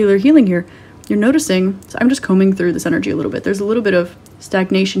with cellular healing here, you're noticing, so I'm just combing through this energy a little bit. There's a little bit of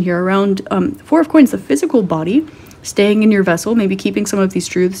stagnation here around 4 of Coins, the physical body. staying in your vessel, maybe keeping some of these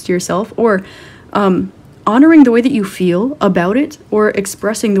truths to yourself, or honoring the way that you feel about it, or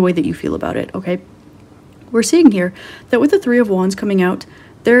expressing the way that you feel about it, okay? We're seeing here that with the Three of Wands coming out,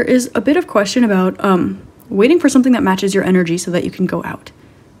 there is a bit of question about waiting for something that matches your energy so that you can go out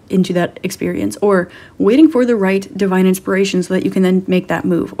into that experience, or waiting for the right divine inspiration so that you can then make that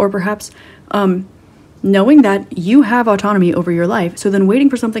move, or perhaps knowing that you have autonomy over your life, so then waiting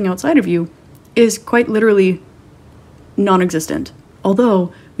for something outside of you is quite literally non-existent.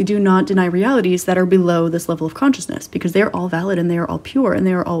 Although we do not deny realities that are below this level of consciousness, because they are all valid and they are all pure and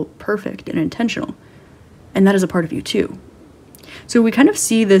they are all perfect and intentional. And that is a part of you too. So we kind of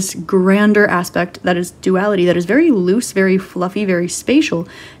see this grander aspect that is duality, that is very loose, very fluffy, very spatial,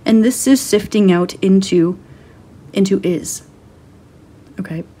 and this is sifting out into is.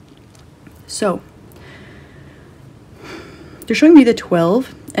 Okay, so they're showing me the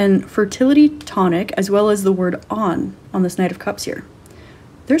 12 and fertility tonic, as well as the word on this Knight of Cups here.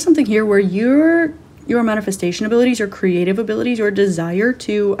 There's something here where your manifestation abilities, your creative abilities, your desire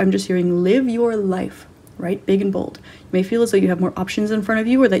to, I'm just hearing, live your life, right? Big and bold. You may feel as though you have more options in front of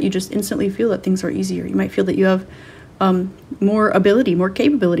you, or that you just instantly feel that things are easier. You might feel that you have more ability, more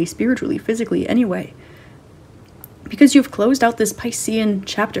capability, spiritually, physically, anyway, because you've closed out this Piscean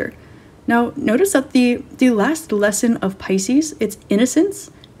chapter. Now, notice that the last lesson of Pisces, it's innocence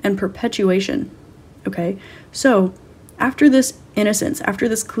and perpetuation, okay? So after this innocence, after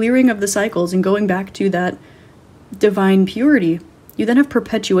this clearing of the cycles and going back to that divine purity, you then have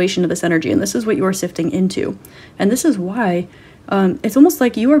perpetuation of this energy, and this is what you are sifting into. And this is why it's almost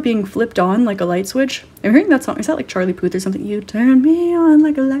like you are being flipped on like a light switch. I'm hearing that song. Is that like Charlie Puth or something? You turn me on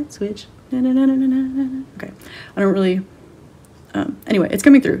like a light switch. Na, na, na, na, na, na. Okay, I don't really... anyway, it's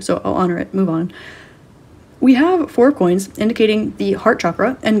coming through, so I'll honor it. Move on. We have 4 coins indicating the heart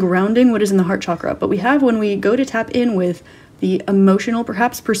chakra and grounding what is in the heart chakra. But we have, when we go to tap in with the emotional,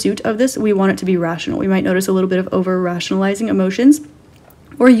 perhaps, pursuit of this, we want it to be rational. We might notice a little bit of over-rationalizing emotions,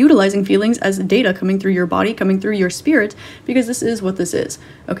 or utilizing feelings as data coming through your body, coming through your spirit, because this is what this is.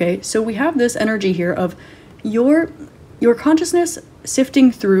 Okay, so we have this energy here of your consciousness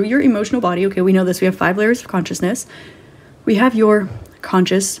sifting through your emotional body. Okay, we know this. We have 5 layers of consciousness. We have your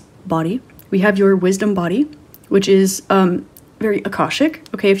conscious body. We have your wisdom body, which is very Akashic,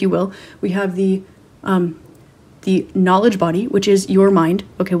 okay, if you will. We have the knowledge body, which is your mind.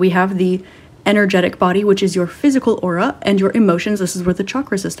 Okay, we have the energetic body, which is your physical aura and your emotions. This is where the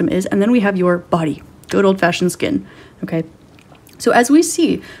chakra system is. And then we have your body, good old-fashioned skin, okay? So as we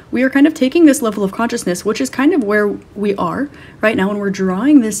see, we are kind of taking this level of consciousness, which is kind of where we are right now, and we're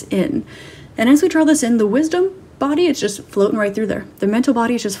drawing this in. And as we draw this in, the wisdom body, it's just floating right through there. The mental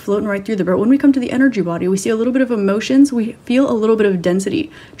body is just floating right through there. But when we come to the energy body, we see a little bit of emotions. We feel a little bit of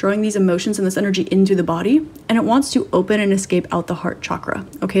density, drawing these emotions and this energy into the body. And it wants to open and escape out the heart chakra.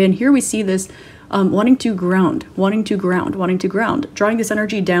 Okay, and here we see this wanting to ground, drawing this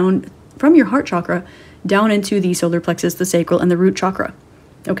energy down from your heart chakra down into the solar plexus, the sacral, and the root chakra.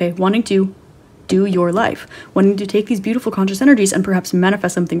 Okay, wanting to do your life, wanting to take these beautiful conscious energies and perhaps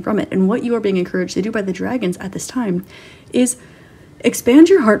manifest something from it. And what you are being encouraged to do by the dragons at this time is expand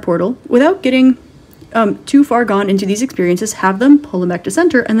your heart portal without getting too far gone into these experiences. Have them, pull them back to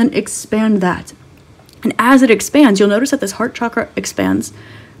center, and then expand that. And as it expands, you'll notice that this heart chakra expands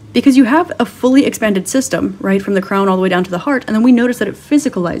because you have a fully expanded system, right, from the crown all the way down to the heart. And then we notice that it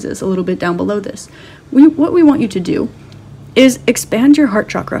physicalizes a little bit down below this. What we want you to do is expand your heart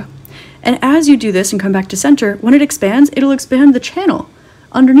chakra. And as you do this and come back to center, when it expands, it'll expand the channel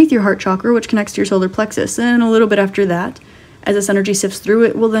underneath your heart chakra, which connects to your solar plexus. And a little bit after that, as this energy sifts through,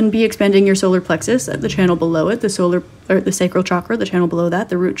 it will then be expanding your solar plexus, the channel below it, the sacral chakra, the channel below that,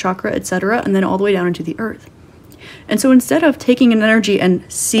 the root chakra, etc., and then all the way down into the earth. And so instead of taking an energy and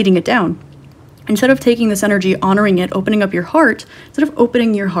seeding it down, instead of taking this energy, honoring it, opening up your heart, instead of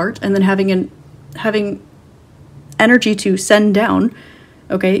opening your heart and then having energy to send down,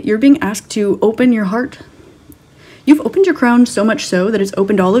 okay, you're being asked to open your heart. You've opened your crown so much so that it's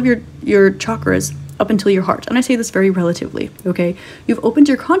opened all of your chakras up until your heart. And I say this very relatively, okay? You've opened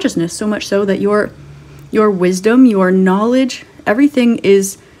your consciousness so much so that your wisdom, your knowledge, everything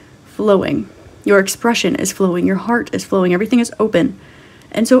is flowing. Your expression is flowing. Your heart is flowing. Everything is open.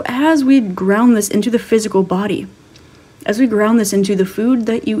 And so as we ground this into the physical body, as we ground this into the food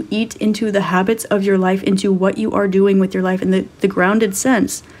that you eat, into the habits of your life, into what you are doing with your life in the grounded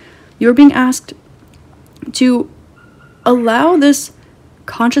sense, you're being asked to allow this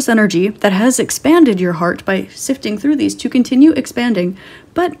conscious energy that has expanded your heart by sifting through these to continue expanding,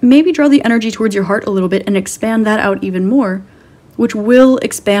 but maybe draw the energy towards your heart a little bit and expand that out even more, which will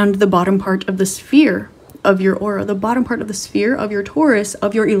expand the bottom part of the sphere of your aura, the bottom part of the sphere of your torus,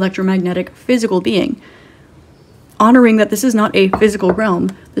 of your electromagnetic physical being. Honoring that this is not a physical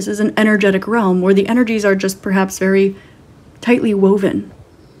realm, this is an energetic realm where the energies are just perhaps very tightly woven.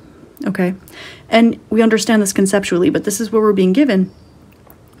 Okay? And we understand this conceptually, but this is what we're being given.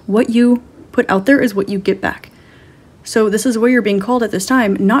 What you put out there is what you get back. So this is where you're being called at this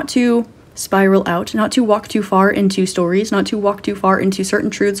time, not to spiral out, not to walk too far into stories, not to walk too far into certain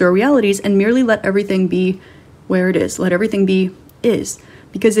truths or realities, and merely let everything be where it is. Let everything be is.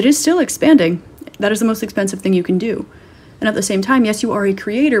 Because it is still expanding. That is the most expensive thing you can do. And at the same time, yes, you are a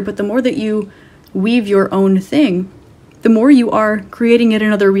creator, but the more that you weave your own thing, the more you are creating yet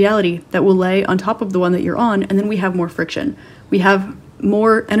another reality that will lay on top of the one that you're on, and then we have more friction. We have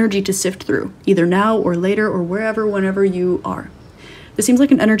more energy to sift through, either now or later or wherever, whenever you are. This seems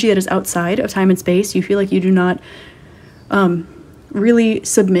like an energy that is outside of time and space. You feel like you do not really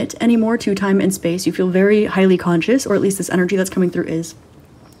submit anymore to time and space. You feel very highly conscious, or at least this energy that's coming through is.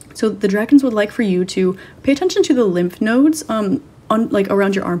 So the dragons would like for you to pay attention to the lymph nodes on like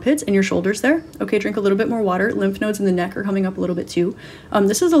around your armpits and your shoulders there. Okay, drink a little bit more water. Lymph nodes in the neck are coming up a little bit too.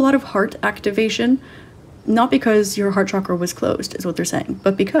 This is a lot of heart activation. Not because your heart chakra was closed, is what they're saying,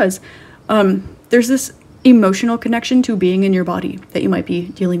 but because there's this emotional connection to being in your body that you might be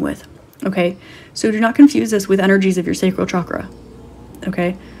dealing with, okay? So do not confuse this with energies of your sacral chakra,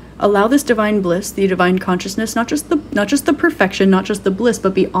 okay? Allow this divine bliss, the divine consciousness, not just the perfection, not just the bliss,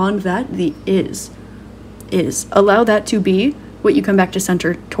 but beyond that, the is. Allow that to be what you come back to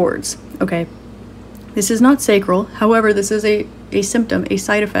center towards, okay? This is not sacral, however, this is a symptom, a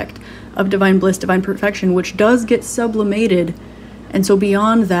side effect of divine bliss, divine perfection, which does get sublimated. And so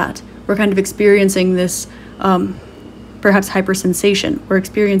beyond that, we're kind of experiencing this perhaps hypersensation. We're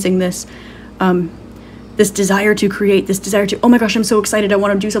experiencing this this desire to create, this desire to, oh my gosh, I'm so excited, I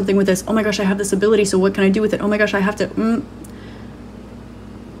want to do something with this. Oh my gosh, I have this ability, so what can I do with it? Oh my gosh, I have to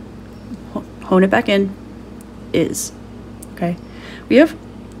hone it back in. Is. Okay. We have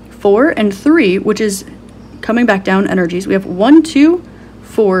 4 and 3, which is coming back down energies. We have 1, 2,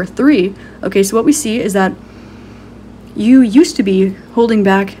 4, 3. Okay, so what we see is that you used to be holding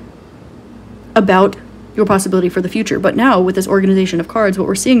back about your possibility for the future, but now with this organization of cards, what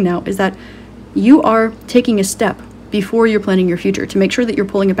we're seeing now is that you are taking a step before you're planning your future to make sure that you're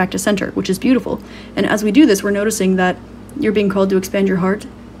pulling it back to center, which is beautiful. And as we do this, we're noticing that you're being called to expand your heart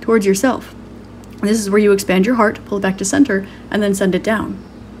towards yourself. This is where you expand your heart, pull it back to center, and then send it down.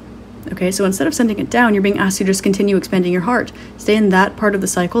 Okay, so instead of sending it down, you're being asked to just continue expanding your heart. Stay in that part of the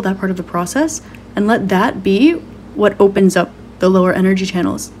cycle, that part of the process, and let that be what opens up the lower energy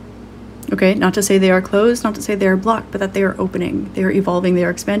channels. Okay, not to say they are closed, not to say they are blocked, but that they are opening, they are evolving, they are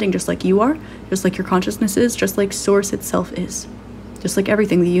expanding just like you are, just like your consciousness is, just like Source itself is. Just like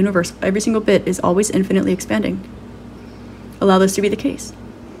everything, the universe, every single bit is always infinitely expanding. Allow this to be the case.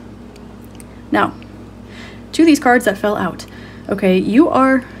 Now, to these cards that fell out, okay, you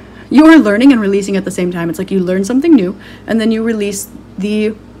are learning and releasing at the same time. It's like you learn something new, and then you release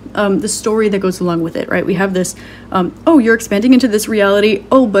the story that goes along with it, right? We have this, oh, you're expanding into this reality,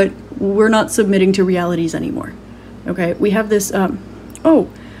 oh, but we're not submitting to realities anymore, okay? We have this, oh,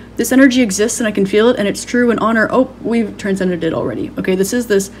 this energy exists and I can feel it and it's true and honor, oh, we've transcended it already, okay? This is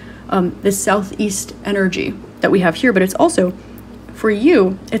this, this southeast energy that we have here, but it's also, for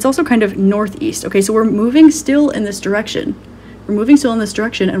you, it's also kind of northeast, okay? So we're moving still in this direction. We're moving still in this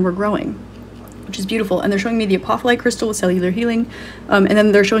direction and we're growing, which is beautiful. And they're showing me the apophyllite crystal with cellular healing. And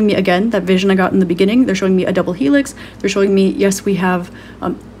then they're showing me, again, that vision I got in the beginning. They're showing me a double helix. They're showing me, yes, we have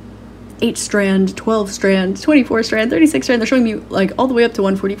 8 strand, 12 strand, 24 strand, 36 strand. They're showing me like all the way up to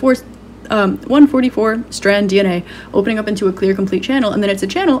 144 strand DNA opening up into a clear, complete channel. And then it's a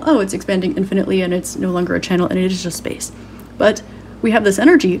channel, oh, it's expanding infinitely and it's no longer a channel and it is just space. But we have this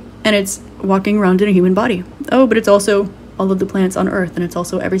energy and it's walking around in a human body. Oh, but it's also all of the planets on Earth, and it's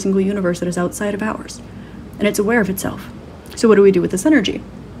also every single universe that is outside of ours. And it's aware of itself. So what do we do with this energy?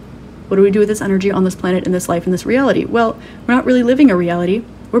 What do we do with this energy on this planet, in this life, in this reality? Well, we're not really living a reality.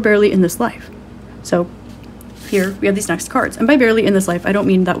 We're barely in this life. So here we have these next cards. And by barely in this life, I don't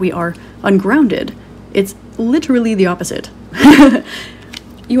mean that we are ungrounded. It's literally the opposite.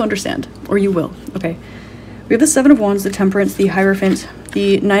 You understand, or you will, okay? We have the 7 of Wands, the Temperance, the Hierophant,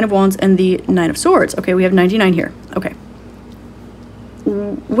 the 9 of Wands, and the 9 of Swords. Okay, we have 99 here. Okay.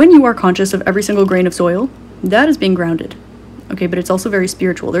 When you are conscious of every single grain of soil, that is being grounded. Okay, but it's also very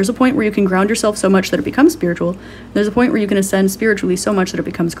spiritual. There's a point where you can ground yourself so much that it becomes spiritual. There's a point where you can ascend spiritually so much that it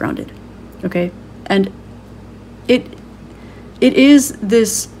becomes grounded. Okay? And it is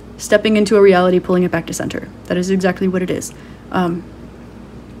this stepping into a reality, pulling it back to center. That is exactly what it is.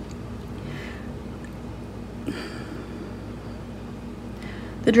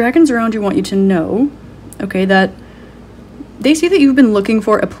 The dragons around you want you to know, okay, that they see that you've been looking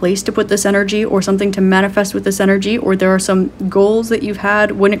for a place to put this energy or something to manifest with this energy, or there are some goals that you've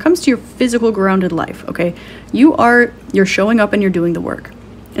had when it comes to your physical grounded life, okay? You're showing up and you're doing the work.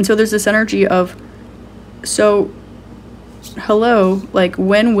 And so there's this energy of, so, hello, like,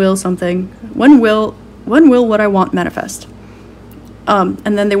 when will what I want manifest? And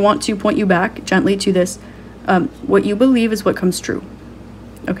then they want to point you back gently to this, what you believe is what comes true.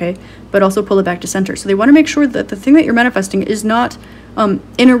 Okay, but also pull it back to center. So they want to make sure that the thing that you're manifesting is not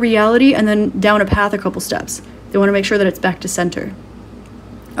in a reality and then down a path a couple steps. They want to make sure that it's back to center.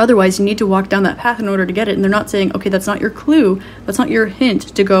 Otherwise, you need to walk down that path in order to get it. And they're not saying, okay, that's not your clue. That's not your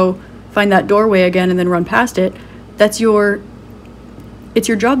hint to go find that doorway again and then run past it. It's your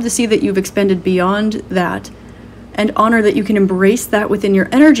job to see that you've expanded beyond that and honor that you can embrace that within your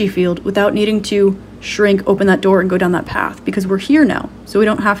energy field without needing to shrink, open that door, and go down that path, because we're here now. So we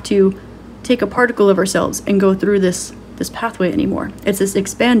don't have to take a particle of ourselves and go through this pathway anymore. It's this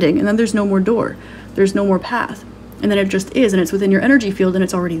expanding, and then there's no more door. There's no more path. And then it just is, and it's within your energy field, and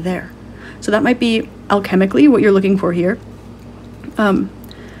it's already there. So that might be alchemically what you're looking for here. The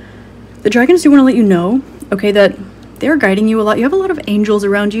dragons do want to let you know, okay, that they're guiding you a lot. You have a lot of angels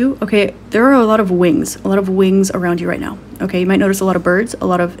around you, okay? There are a lot of wings around you right now, okay? You might notice a lot of birds, a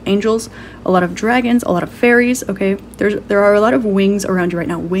lot of angels, a lot of dragons, a lot of fairies, okay? There are a lot of wings around you right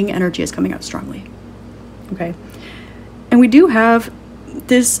now. Wing energy is coming out strongly, okay? And we do have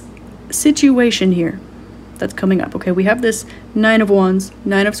this situation here that's coming up, okay? We have this 9 of Wands,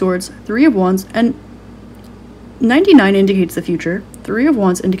 9 of Swords, 3 of Wands, and 99 indicates the future. 3 of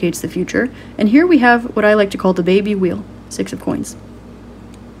Wands indicates the future. And here we have what I like to call the baby wheel, 6 of Coins.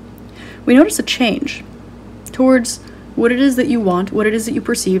 We notice a change towards what it is that you want, what it is that you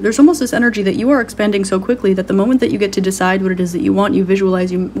perceive. There's almost this energy that you are expanding so quickly that the moment that you get to decide what it is that you want, you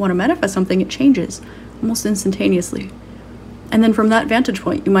visualize, you want to manifest something, it changes almost instantaneously. And then from that vantage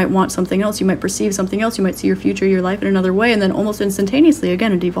point, you might want something else, you might perceive something else, you might see your future, your life in another way, and then almost instantaneously,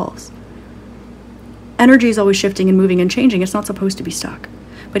 again, it evolves. Energy is always shifting and moving and changing. It's not supposed to be stuck.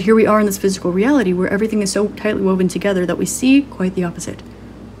 But here we are in this physical reality where everything is so tightly woven together that we see quite the opposite.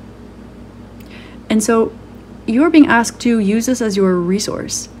 And so you're being asked to use this as your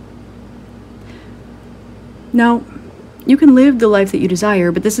resource. Now, you can live the life that you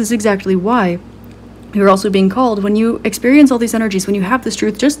desire, but this is exactly why you're also being called. When you experience all these energies, when you have this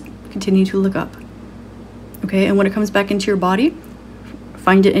truth, just continue to look up. Okay, and when it comes back into your body,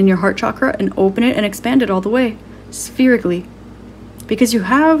 find it in your heart chakra and open it and expand it all the way, spherically. Because you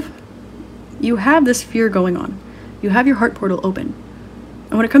have this sphere going on. You have your heart portal open.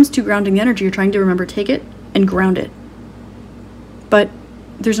 And when it comes to grounding the energy, you're trying to remember, take it and ground it. But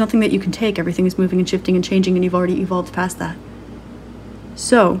there's nothing that you can take. Everything is moving and shifting and changing, and you've already evolved past that.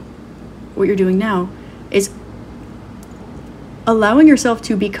 So, what you're doing now is allowing yourself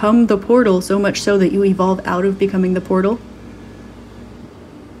to become the portal, so much so that you evolve out of becoming the portal.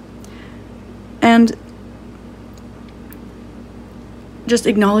 And just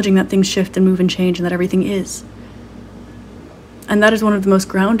acknowledging that things shift and move and change and that everything is. And that is one of the most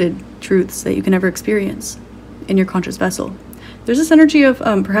grounded truths that you can ever experience in your conscious vessel. There's this energy of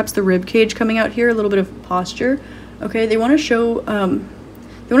perhaps the rib cage coming out here, a little bit of posture. Okay, they want to show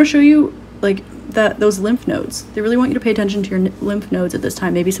you like those lymph nodes. They really want you to pay attention to your lymph nodes at this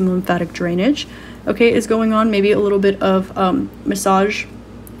time. Maybe some lymphatic drainage, okay, is going on. Maybe a little bit of massage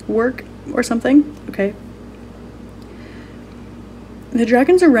work or something, okay? The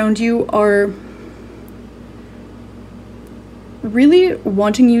dragons around you are really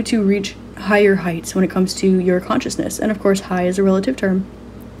wanting you to reach higher heights when it comes to your consciousness. And of course, high is a relative term.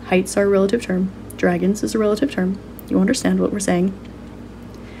 Heights are a relative term. Dragons is a relative term. You understand what we're saying.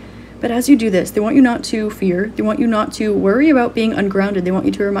 But as you do this, they want you not to fear. They want you not to worry about being ungrounded. They want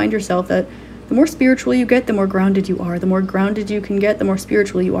you to remind yourself that the more spiritual you get, the more grounded you are. The more grounded you can get, the more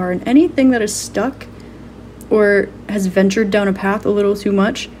spiritual you are. And anything that is stuck or has ventured down a path a little too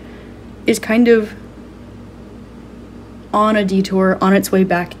much is kind of on a detour, on its way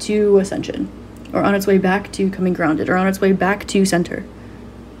back to ascension, or on its way back to coming grounded, or on its way back to center.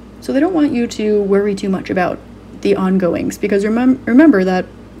 So they don't want you to worry too much about the ongoings, because remember that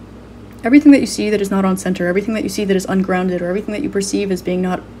everything that you see that is not on center, everything that you see that is ungrounded, or everything that you perceive as being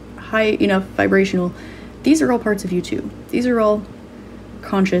not high enough vibrational, these are all parts of you too. These are all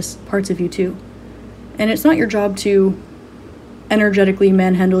conscious parts of you too. And it's not your job to energetically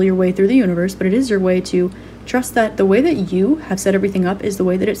manhandle your way through the universe, but it is your way to trust that the way that you have set everything up is the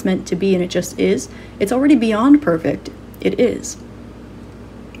way that it's meant to be, and it just is. It's already beyond perfect. It is.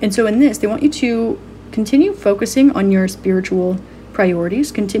 And so in this, they want you to continue focusing on your spiritual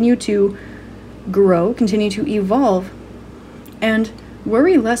priorities, continue to grow, continue to evolve, and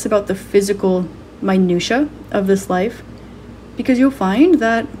worry less about the physical minutia of this life, because you'll find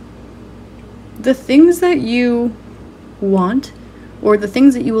that the things that you want or the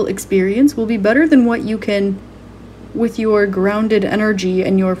things that you will experience will be better than what you can, with your grounded energy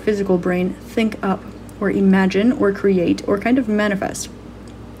and your physical brain, think up or imagine or create or kind of manifest.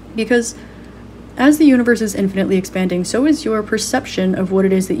 Because as the universe is infinitely expanding, so is your perception of what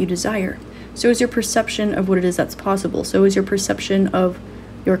it is that you desire. So is your perception of what it is that's possible. So is your perception of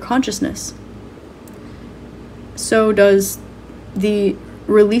your consciousness. So does the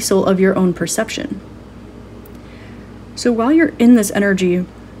releasal of your own perception. So while you're in this energy,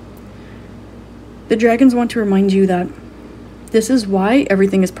 the dragons want to remind you that this is why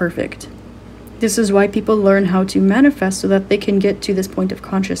everything is perfect. This is why people learn how to manifest, so that they can get to this point of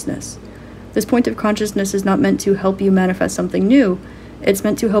consciousness. This point of consciousness is not meant to help you manifest something new. It's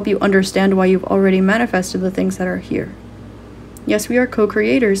meant to help you understand why you've already manifested the things that are here. Yes, we are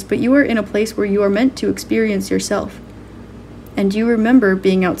co-creators, but you are in a place where you are meant to experience yourself. And you remember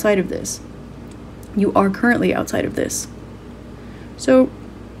being outside of this. You are currently outside of this. So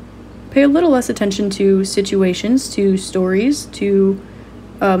pay a little less attention to situations, to stories, to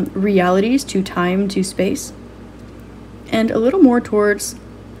realities, to time, to space. And a little more towards,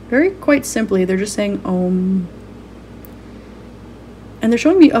 quite simply, they're just saying Om. And they're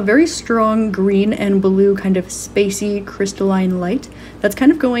showing me a very strong green and blue kind of spacey crystalline light that's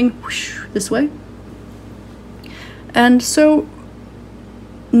kind of going whoosh this way. And so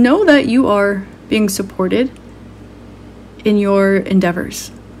know that you are being supported in your endeavors.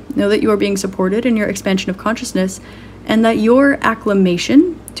 Know that you are being supported in your expansion of consciousness, and that your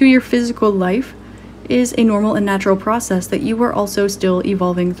acclimation to your physical life is a normal and natural process that you are also still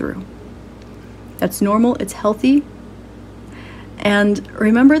evolving through. That's normal, it's healthy. And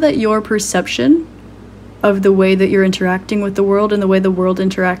remember that your perception of the way that you're interacting with the world and the way the world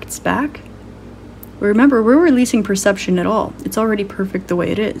interacts back, remember, we're releasing perception at all. It's already perfect the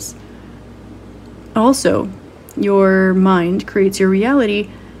way it is. Also, your mind creates your reality,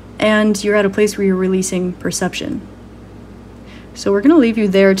 and you're at a place where you're releasing perception. So we're going to leave you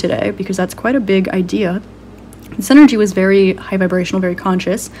there today, because that's quite a big idea. This energy was very high vibrational, very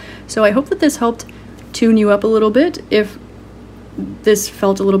conscious. So I hope that this helped tune you up a little bit. If this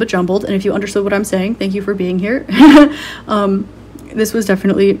felt a little bit jumbled, and if you understood what I'm saying, thank you for being here. This was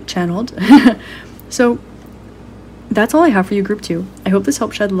definitely channeled. So that's all I have for you, Group 2. I hope this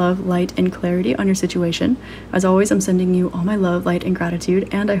helped shed love, light, and clarity on your situation. As always, I'm sending you all my love, light, and gratitude,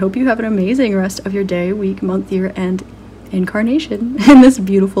 and I hope you have an amazing rest of your day, week, month, year, and incarnation in this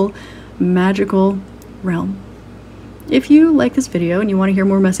beautiful, magical realm. If you like this video and you want to hear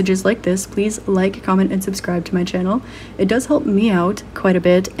more messages like this, please like, comment, and subscribe to my channel. It does help me out quite a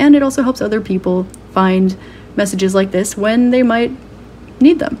bit, and it also helps other people find messages like this when they might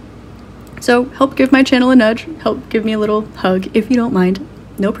need them. So help give my channel a nudge, help give me a little hug if you don't mind.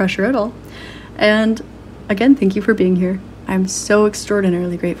 No pressure at all. And again, thank you for being here. I'm so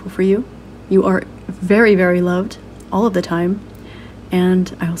extraordinarily grateful for you. You are very, very loved all of the time.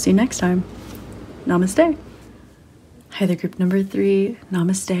 And I will see you next time. Namaste. Hi there, Group number 3.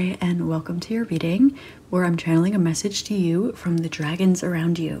 Namaste and welcome to your reading, where I'm channeling a message to you from the dragons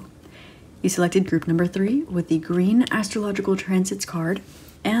around you. You selected Group number 3 with the green Astrological Transits card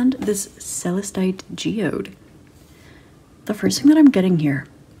and this Celestite Geode. The first thing that I'm getting here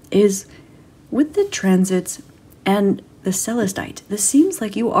is, with the transits and the Celestite, this seems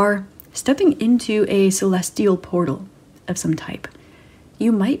like you are stepping into a celestial portal of some type.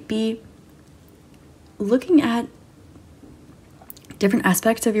 You might be looking at different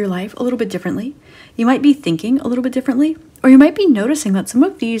aspects of your life a little bit differently. You might be thinking a little bit differently, or you might be noticing that some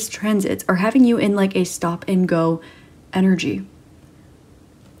of these transits are having you in like a stop and go energy.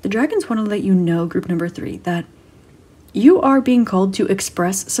 The dragons want to let you know, Group number 3, that you are being called to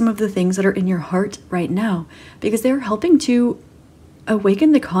express some of the things that are in your heart right now, because they're helping to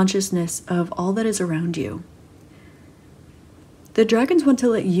awaken the consciousness of all that is around you. The dragons want to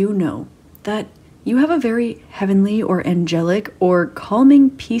let you know that you have a very heavenly or angelic or calming,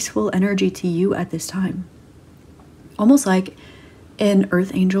 peaceful energy to you at this time. Almost like an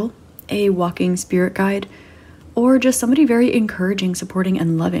earth angel, a walking spirit guide, or just somebody very encouraging, supporting,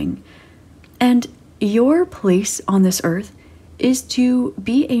 and loving. And your place on this earth is to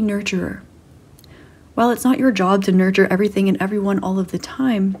be a nurturer. While it's not your job to nurture everything and everyone all of the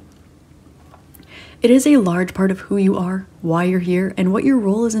time, it is a large part of who you are, why you're here, and what your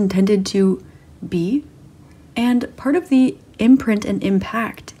role is intended to be, and part of the imprint and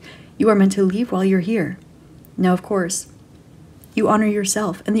impact you are meant to leave while you're here. Now, of course, You honor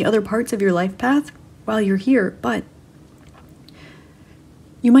yourself and the other parts of your life path while you're here, but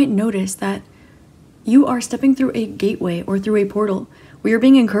you might notice that you are stepping through a gateway or through a portal where you're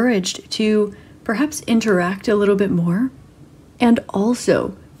being encouraged to perhaps interact a little bit more and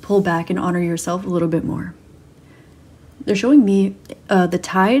also pull back and honor yourself a little bit more. They're showing me the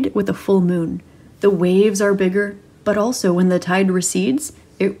tide with a full moon. The waves are bigger, but also when the tide recedes,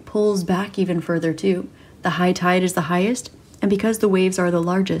 it pulls back even further too. The high tide is the highest, and because the waves are the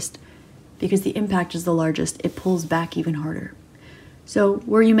largest, because the impact is the largest, it pulls back even harder. So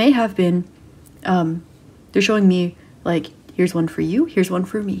where you may have been, they're showing me like, here's one for you, here's one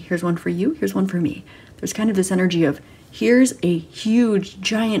for me, here's one for you, here's one for me. There's kind of this energy of, here's a huge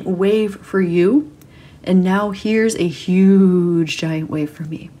giant wave for you, and now here's a huge giant wave for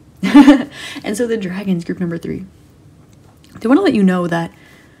me. And so the dragons, group number 3, they want to let you know that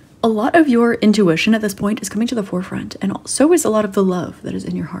a lot of your intuition at this point is coming to the forefront, and so is a lot of the love that is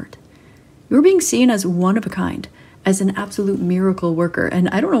in your heart. You're being seen as one of a kind, as an absolute miracle worker, and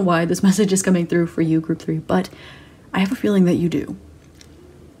I don't know why this message is coming through for you, group 3, but I have a feeling that you do.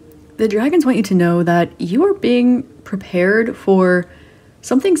 The dragons want you to know that you are being prepared for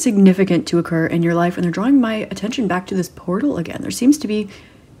something significant to occur in your life, and they're drawing my attention back to this portal again. There seems to be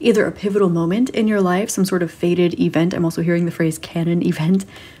either a pivotal moment in your life, some sort of fated event. I'm also hearing the phrase canon event.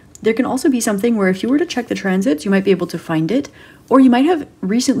 There can also be something where if you were to check the transits, you might be able to find it, or you might have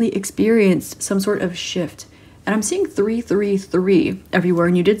recently experienced some sort of shift. And I'm seeing 333 everywhere,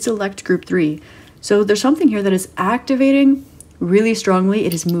 and you did select group 3. So there's something here that is activating really strongly.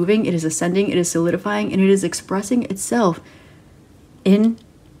 It is moving, it is ascending, it is solidifying, and it is expressing itself in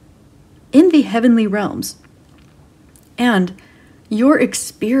the heavenly realms. And your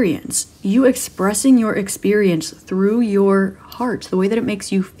experience, you expressing your experience through your heart, the way that it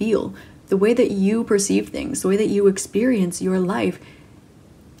makes you feel, the way that you perceive things, the way that you experience your life,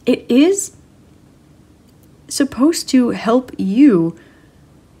 it is supposed to help you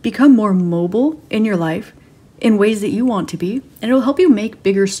become more mobile in your life in ways that you want to be, and it'll help you make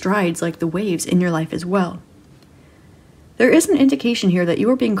bigger strides like the waves in your life as well. There is an indication here that you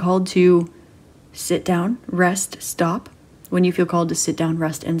are being called to sit down, rest, stop, when you feel called to sit down,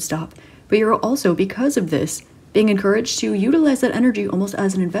 rest, and stop. But you're also, because of this, being encouraged to utilize that energy almost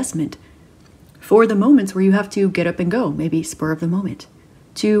as an investment for the moments where you have to get up and go, maybe spur of the moment,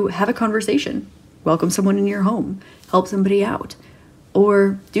 to have a conversation, welcome someone in your home, help somebody out,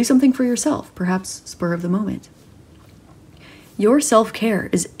 or do something for yourself, perhaps spur of the moment. Your self-care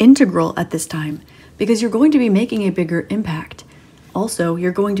is integral at this time because you're going to be making a bigger impact. Also,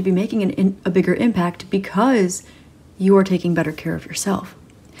 you're going to be making a bigger impact because you are taking better care of yourself.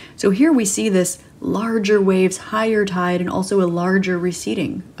 So here we see this larger waves, higher tide, and also a larger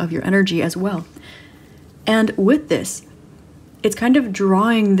receding of your energy as well. And with this, it's kind of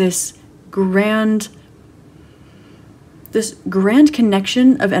drawing this grand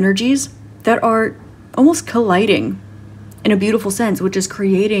connection of energies that are almost colliding in a beautiful sense, which is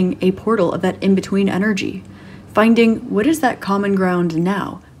creating a portal of that in-between energy. Finding what is that common ground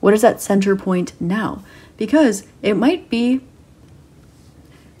now? What is that center point now? Because it might be,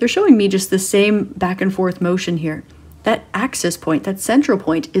 they're showing me just the same back and forth motion here. That axis point, that central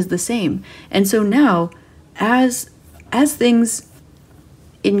point is the same. And so now, as things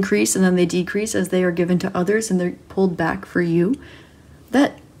increase and then they decrease as they are given to others and they're pulled back for you,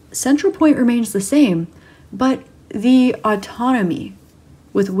 that central point remains the same, but the autonomy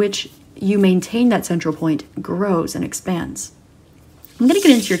with which you maintain that central point grows and expands. I'm going to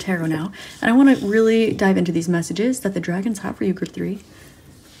get into your tarot now, and I want to really dive into these messages that the dragons have for you, group 3.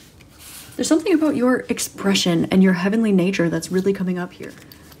 There's something about your expression and your heavenly nature that's really coming up here.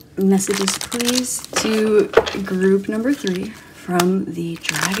 Messages, please, to group number 3 from the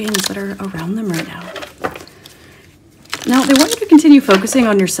dragons that are around them right now. Now, they want you to continue focusing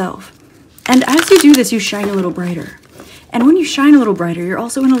on yourself. And as you do this, you shine a little brighter. And when you shine a little brighter, you're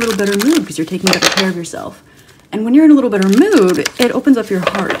also in a little better mood because you're taking better care of yourself. And when you're in a little better mood, it opens up your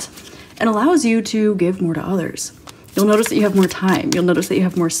heart and allows you to give more to others. You'll notice that you have more time. You'll notice that you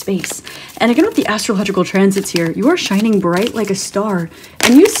have more space. And again, with the astrological transits here, you are shining bright like a star,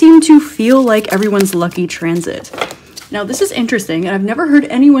 and you seem to feel like everyone's lucky transit. Now, this is interesting, and I've never heard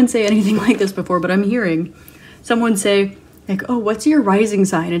anyone say anything like this before, but I'm hearing someone say, like, oh, what's your rising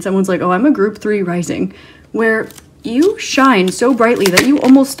sign? And someone's like, oh, I'm a group 3 rising, where you shine so brightly that you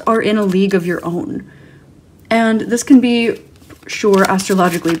almost are in a league of your own. And this can be, sure,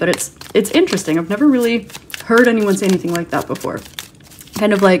 astrologically, but it's interesting. I've never really heard anyone say anything like that before.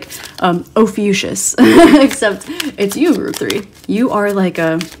 Kind of like Ophiuchus, except it's you, group 3. You are like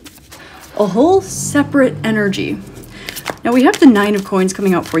a whole separate energy. Now we have the 9 of coins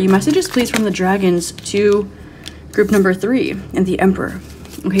coming out for you. Messages, please, from the dragons to group number 3 and the Emperor.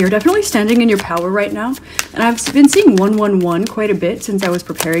 Okay, you're definitely standing in your power right now. And I've been seeing 111 quite a bit since I was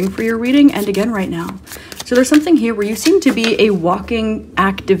preparing for your reading and again right now. So there's something here where you seem to be a walking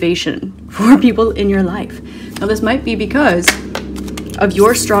activation for people in your life. Now this might be because of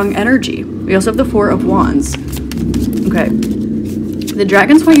your strong energy. We also have the 4 of Wands. Okay. The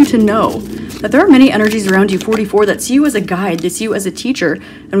dragons want you to know that there are many energies around you, 44, that see you as a guide, that see you as a teacher.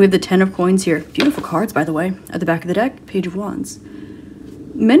 And we have the 10 of coins here. Beautiful cards, by the way. At the back of the deck, Page of Wands.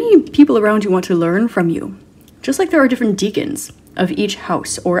 Many people around you want to learn from you. Just like there are different deacons of each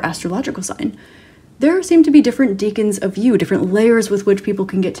house or astrological sign, there seem to be different deacons of you, different layers with which people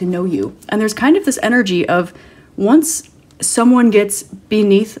can get to know you. And there's kind of this energy of once someone gets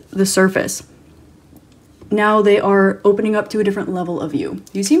beneath the surface, now they are opening up to a different level of you.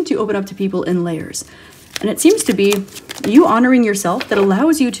 You seem to open up to people in layers. And it seems to be you honoring yourself that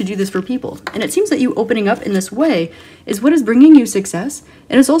allows you to do this for people. And it seems that you opening up in this way is what is bringing you success.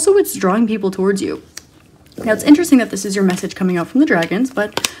 And it's also what's drawing people towards you. Now, it's interesting that this is your message coming out from the dragons,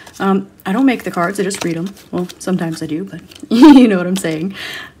 but I don't make the cards, I just read them. Well, sometimes I do, but you know what I'm saying.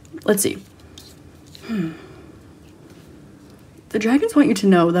 Let's see. The dragons want you to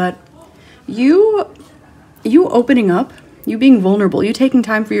know that you opening up, you being vulnerable, you taking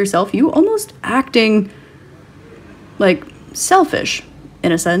time for yourself, you almost acting like selfish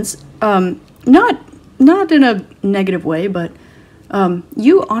in a sense. Not in a negative way, but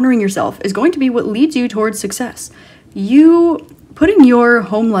you honoring yourself is going to be what leads you towards success. You putting your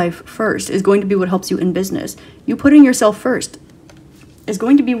home life first is going to be what helps you in business. You putting yourself first is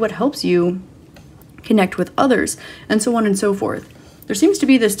going to be what helps you connect with others, and so on and so forth. There seems to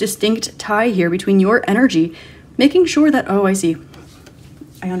be this distinct tie here between your energy, making sure that, oh, I see.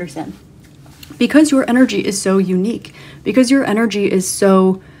 I understand. Because your energy is so unique, because your energy is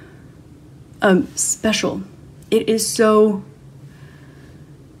so special, it is so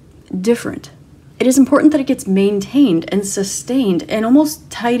different. It is important that it gets maintained and sustained and almost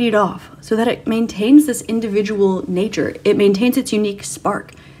tidied off so that it maintains this individual nature. It maintains its unique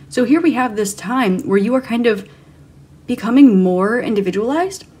spark. So here we have this time where you are kind of becoming more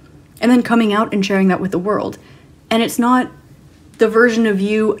individualized and then coming out and sharing that with the world. And it's not the version of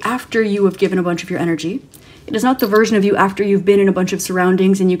you after you have given a bunch of your energy. It is not the version of you after you've been in a bunch of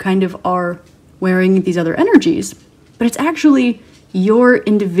surroundings and you kind of are wearing these other energies, but it's actually your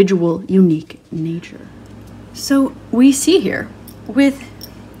individual unique nature. So we see here with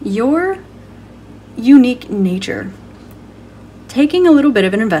your unique nature, taking a little bit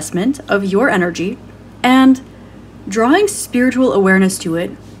of an investment of your energy and drawing spiritual awareness to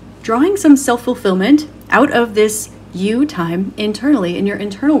it, drawing some self-fulfillment out of this you time internally in your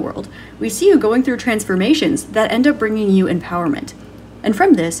internal world. We see you going through transformations that end up bringing you empowerment. And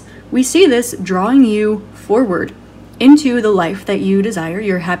from this, we see this drawing you forward into the life that you desire,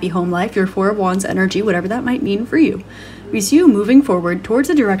 your happy home life, your 4 of Wands energy, whatever that might mean for you. We see you moving forward towards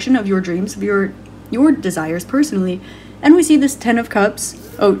the direction of your dreams, of your desires personally. And we see this 10 of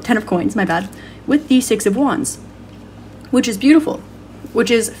coins, my bad, with the 6 of Wands, which is beautiful,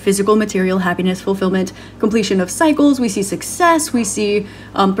 which is physical, material, happiness, fulfillment, completion of cycles. We see success. We see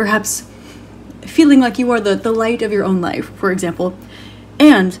perhaps feeling like you are the light of your own life, for example.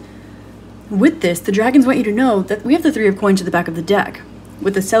 And with this, the dragons want you to know that we have the 3 of coins at the back of the deck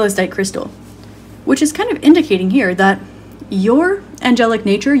with the celestite crystal, which is kind of indicating here that your angelic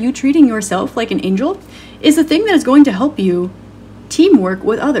nature, you treating yourself like an angel, is the thing that is going to help you teamwork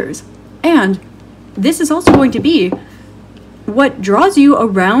with others. And this is also going to be what draws you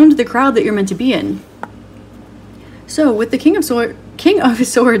around the crowd that you're meant to be in. So with the King of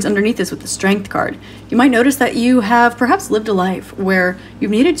Swords underneath this with the Strength card, you might notice that you have perhaps lived a life where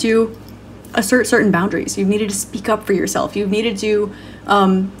you've needed to assert certain boundaries. You've needed to speak up for yourself. You've needed to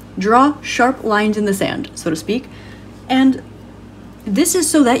draw sharp lines in the sand, so to speak. And this is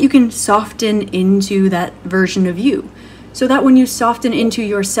so that you can soften into that version of you. So that when you soften into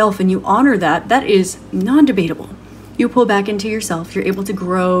yourself and you honor that, that is non-debatable. You pull back into yourself, you're able to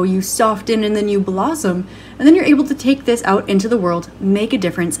grow, you soften, and then you blossom. And then you're able to take this out into the world, make a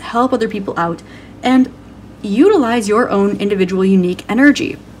difference, help other people out, and utilize your own individual unique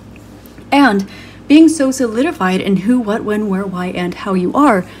energy. And being so solidified in who, what, when, where, why, and how you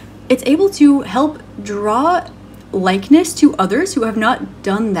are, it's able to help draw likeness to others who have not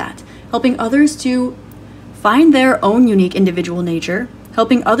done that, helping others to find their own unique individual nature,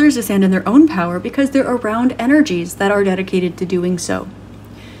 helping others to stand in their own power because they're around energies that are dedicated to doing so.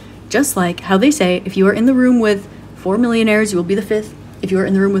 Just like how they say, if you are in the room with 4 millionaires, you will be the 5th. If you are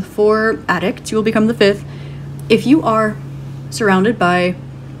in the room with 4 addicts, you will become the 5th. if you are surrounded by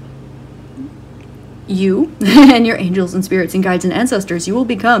you and your angels and spirits and guides and ancestors, you will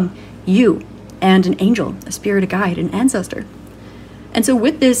become you and an angel, a spirit, a guide, an ancestor. And so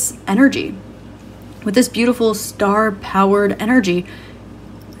with this energy, with this beautiful star-powered energy,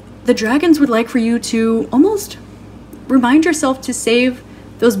 the dragons would like for you to almost remind yourself to save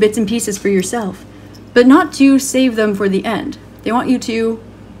those bits and pieces for yourself, but not to save them for the end. They want you to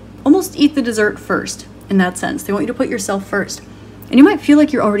almost eat the dessert first, in that sense. They want you to put yourself first. And you might feel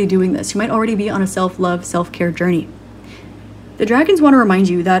like you're already doing this. You might already be on a self-love, self-care journey. The dragons want to remind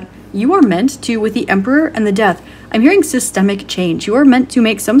you that you are meant to, with the Emperor and the Death, I'm hearing systemic change. You are meant to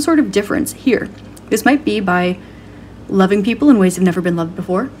make some sort of difference here. This might be by loving people in ways they've never been loved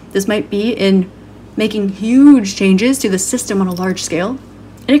before. This might be in making huge changes to the system on a large scale.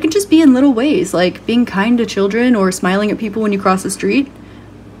 And it can just be in little ways, like being kind to children or smiling at people when you cross the street.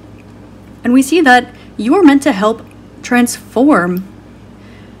 And we see that you are meant to help transform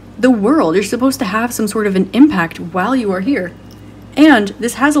the world. You're supposed to have some sort of an impact while you are here. And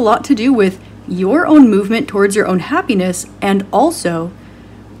this has a lot to do with your own movement towards your own happiness, and also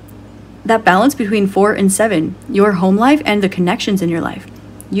that balance between 4 and 7, your home life and the connections in your life.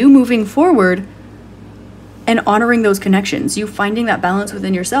 You moving forward and honoring those connections, you finding that balance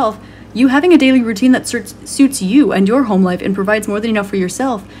within yourself, you having a daily routine that suits you and your home life and provides more than enough for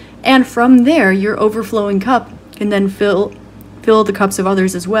yourself. And from there, your overflowing cup can then fill the cups of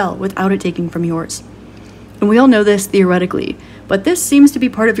others as well, without it taking from yours. And we all know this theoretically, but this seems to be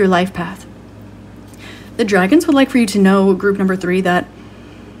part of your life path. The dragons would like for you to know, group number 3, that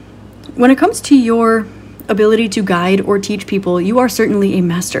when it comes to your ability to guide or teach people, you are certainly a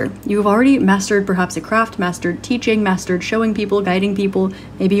master. You have already mastered perhaps a craft, mastered teaching, mastered showing people, guiding people.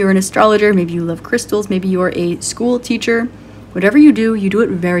 Maybe you're an astrologer, maybe you love crystals, maybe you're a school teacher. Whatever you do it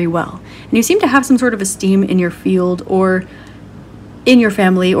very well. And you seem to have some sort of esteem in your field, or in your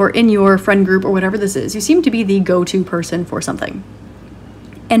family, or in your friend group, or whatever this is. You seem to be the go-to person for something.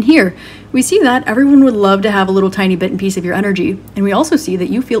 And here, we see that everyone would love to have a little tiny bit and piece of your energy. And we also see that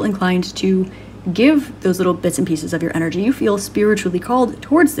you feel inclined to give those little bits and pieces of your energy. You feel spiritually called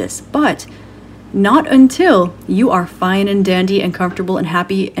towards this, but not until you are fine and dandy and comfortable and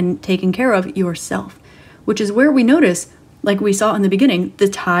happy and taken care of yourself, which is where we notice, like we saw in the beginning, the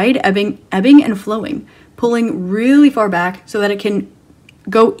tide ebbing and flowing, pulling really far back so that it can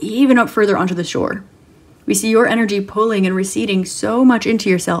go even up further onto the shore. We see your energy pulling and receding so much into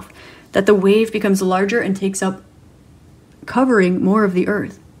yourself that the wave becomes larger and takes up, covering more of the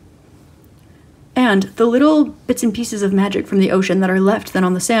earth. And the little bits and pieces of magic from the ocean that are left then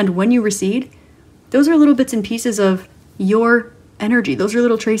on the sand when you recede, those are little bits and pieces of your energy. Those are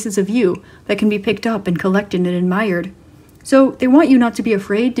little traces of you that can be picked up and collected and admired. So they want you not to be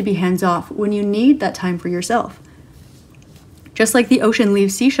afraid to be hands-off when you need that time for yourself. Just like the ocean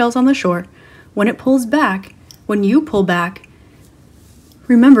leaves seashells on the shore, when it pulls back, when you pull back,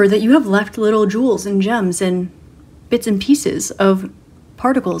 remember that you have left little jewels and gems and bits and pieces of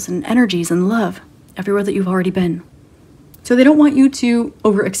particles and energies and love everywhere that you've already been. So they don't want you to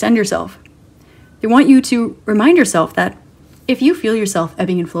overextend yourself. They want you to remind yourself that if you feel yourself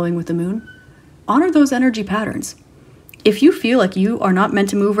ebbing and flowing with the moon, honor those energy patterns. If you feel like you are not meant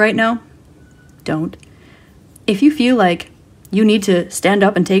to move right now, don't. If you feel like you need to stand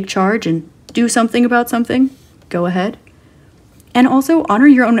up and take charge and do something about something, go ahead. And also honor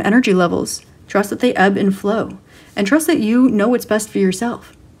your own energy levels. Trust that they ebb and flow. And trust that you know what's best for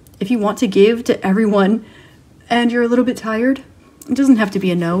yourself. If you want to give to everyone and you're a little bit tired, it doesn't have to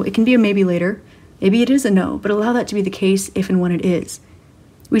be a no. It can be a maybe later. Maybe it is a no, but allow that to be the case if and when it is.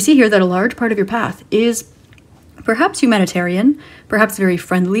 We see here that a large part of your path is perhaps humanitarian, perhaps very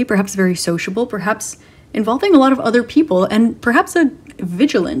friendly, perhaps very sociable, perhaps involving a lot of other people, and perhaps a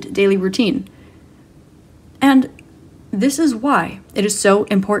vigilant daily routine. And this is why it is so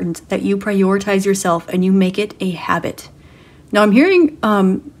important that you prioritize yourself and you make it a habit. Now I'm hearing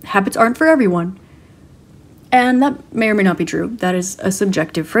habits aren't for everyone, and that may or may not be true. That is a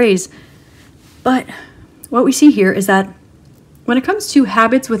subjective phrase. But what we see here is that when it comes to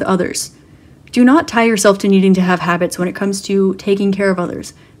habits with others, do not tie yourself to needing to have habits when it comes to taking care of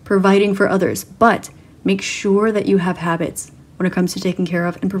others, providing for others, but make sure that you have habits when it comes to taking care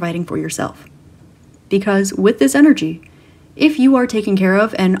of and providing for yourself. Because with this energy, if you are taken care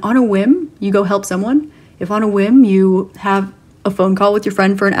of and on a whim you go help someone, if on a whim you have a phone call with your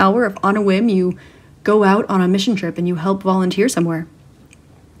friend for an hour, if on a whim you go out on a mission trip and you help volunteer somewhere,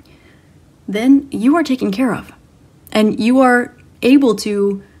 then you are taken care of. And you are able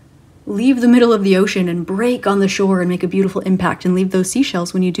to leave the middle of the ocean and break on the shore and make a beautiful impact and leave those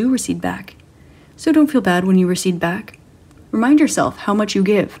seashells when you do recede back. So don't feel bad when you recede back. Remind yourself how much you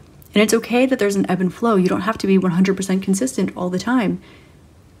give. And it's okay that there's an ebb and flow. You don't have to be 100% consistent all the time.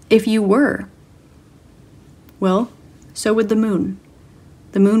 If you were, well, so would the moon.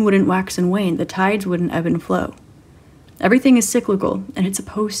 The moon wouldn't wax and wane. The tides wouldn't ebb and flow. Everything is cyclical, and it's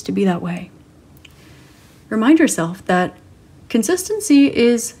supposed to be that way. Remind yourself that consistency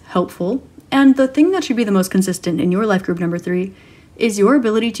is helpful, and the thing that should be the most consistent in your life group number 3 is your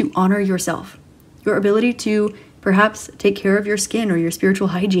ability to honor yourself. Your ability to perhaps take care of your skin or your spiritual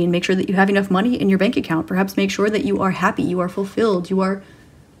hygiene, make sure that you have enough money in your bank account, perhaps make sure that you are happy, you are fulfilled, you are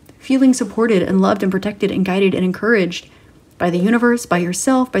feeling supported and loved and protected and guided and encouraged by the universe, by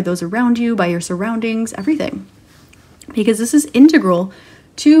yourself, by those around you, by your surroundings, everything. Because this is integral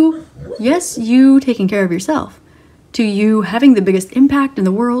to, yes, you taking care of yourself, to you having the biggest impact in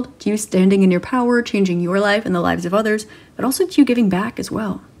the world, to you standing in your power, changing your life and the lives of others, but also to you giving back as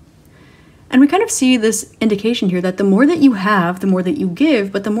well. And we kind of see this indication here that the more that you have, the more that you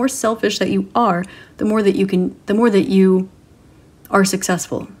give, but the more selfish that you are, the more that you are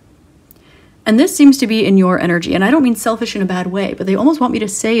successful. And this seems to be in your energy. And I don't mean selfish in a bad way, but they almost want me to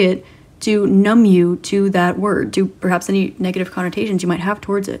say it to numb you to that word, to perhaps any negative connotations you might have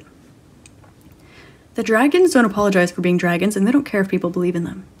towards it. The dragons don't apologize for being dragons, and they don't care if people believe in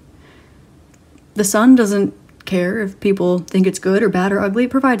them. The sun doesn't care if people think it's good or bad or ugly.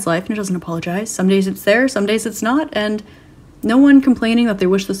 It provides life, and it doesn't apologize. Some days it's there, some days it's not, and no one complaining that they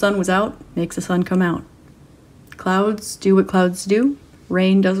wish the sun was out makes the sun come out. Clouds do what clouds do.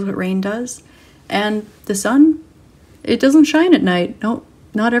 Rain does what rain does. And the sun, it doesn't shine at night. No,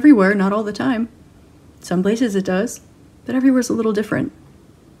 not everywhere, not all the time. Some places it does, but everywhere's a little different.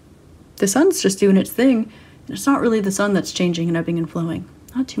 The sun's just doing its thing, and it's not really the sun that's changing and ebbing and flowing.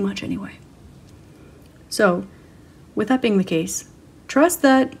 Not too much anyway. So, with that being the case, trust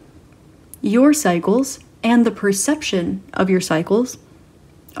that your cycles and the perception of your cycles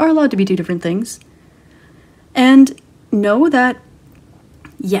are allowed to be two different things. And know that,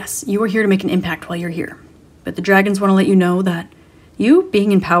 yes, you are here to make an impact while you're here. But the dragons want to let you know that you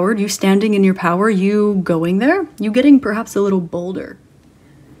being empowered, you standing in your power, you going there, you getting perhaps a little bolder.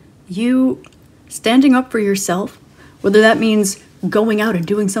 You standing up for yourself, whether that means going out and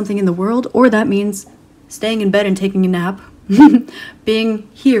doing something in the world, or that means staying in bed and taking a nap, being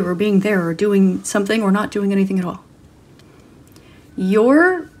here or being there or doing something or not doing anything at all.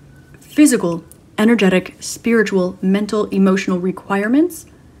 Your physical, energetic, spiritual, mental, emotional requirements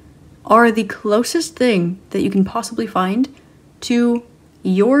are the closest thing that you can possibly find to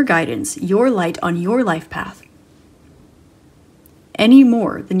your guidance, your light on your life path, any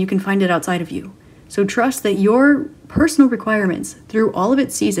more than you can find it outside of you. So trust that your personal requirements, through all of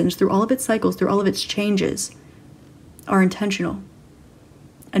its seasons, through all of its cycles, through all of its changes, are intentional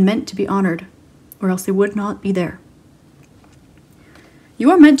and meant to be honored, or else they would not be there.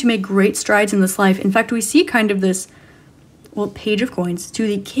 You are meant to make great strides in this life. In fact, we see kind of this, well, Page of Coins to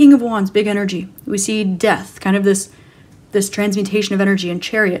the King of Wands, big energy. We see Death, kind of this transmutation of energy, and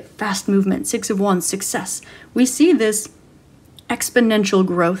Chariot, fast movement, Six of Wands, success. We see this exponential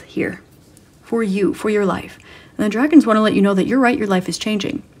growth here for you, for your life. And the dragons want to let you know that you're right, your life is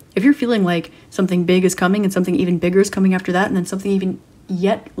changing. If you're feeling like something big is coming and something even bigger is coming after that, and then something even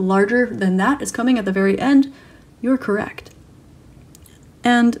yet larger than that is coming at the very end, you're correct.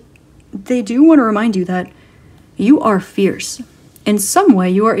 And they do want to remind you that you are fierce. In some way,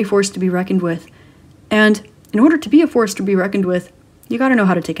 you are a force to be reckoned with. And in order to be a force to be reckoned with, you got to know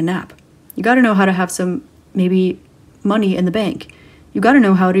how to take a nap. You got to know how to have some, maybe, money in the bank. You got to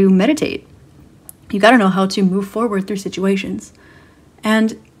know how to meditate. You got to know how to move forward through situations.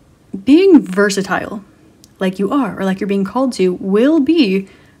 And being versatile, like you are, or like you're being called to, will be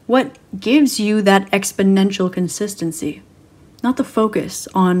what gives you that exponential consistency. Not the focus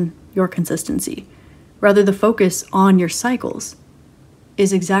on your consistency. Rather, the focus on your cycles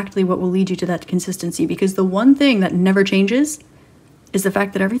is exactly what will lead you to that consistency, because the one thing that never changes is the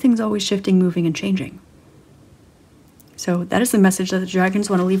fact that everything's always shifting, moving, and changing. So that is the message that the dragons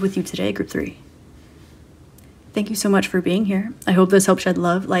want to leave with you today, Group 3. Thank you so much for being here. I hope this helped shed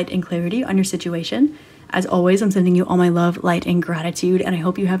love, light, and clarity on your situation. As always, I'm sending you all my love, light, and gratitude, and I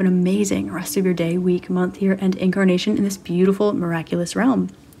hope you have an amazing rest of your day, week, month, year, and incarnation in this beautiful, miraculous realm.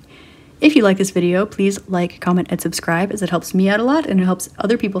 If you like this video, please like, comment, and subscribe, as it helps me out a lot, and it helps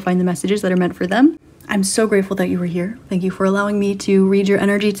other people find the messages that are meant for them. I'm so grateful that you were here. Thank you for allowing me to read your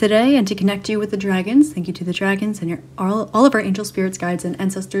energy today and to connect you with the dragons. Thank you to the dragons and all of our angel spirits, guides, and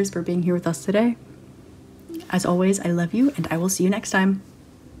ancestors for being here with us today. As always, I love you, and I will see you next time.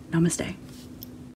 Namaste.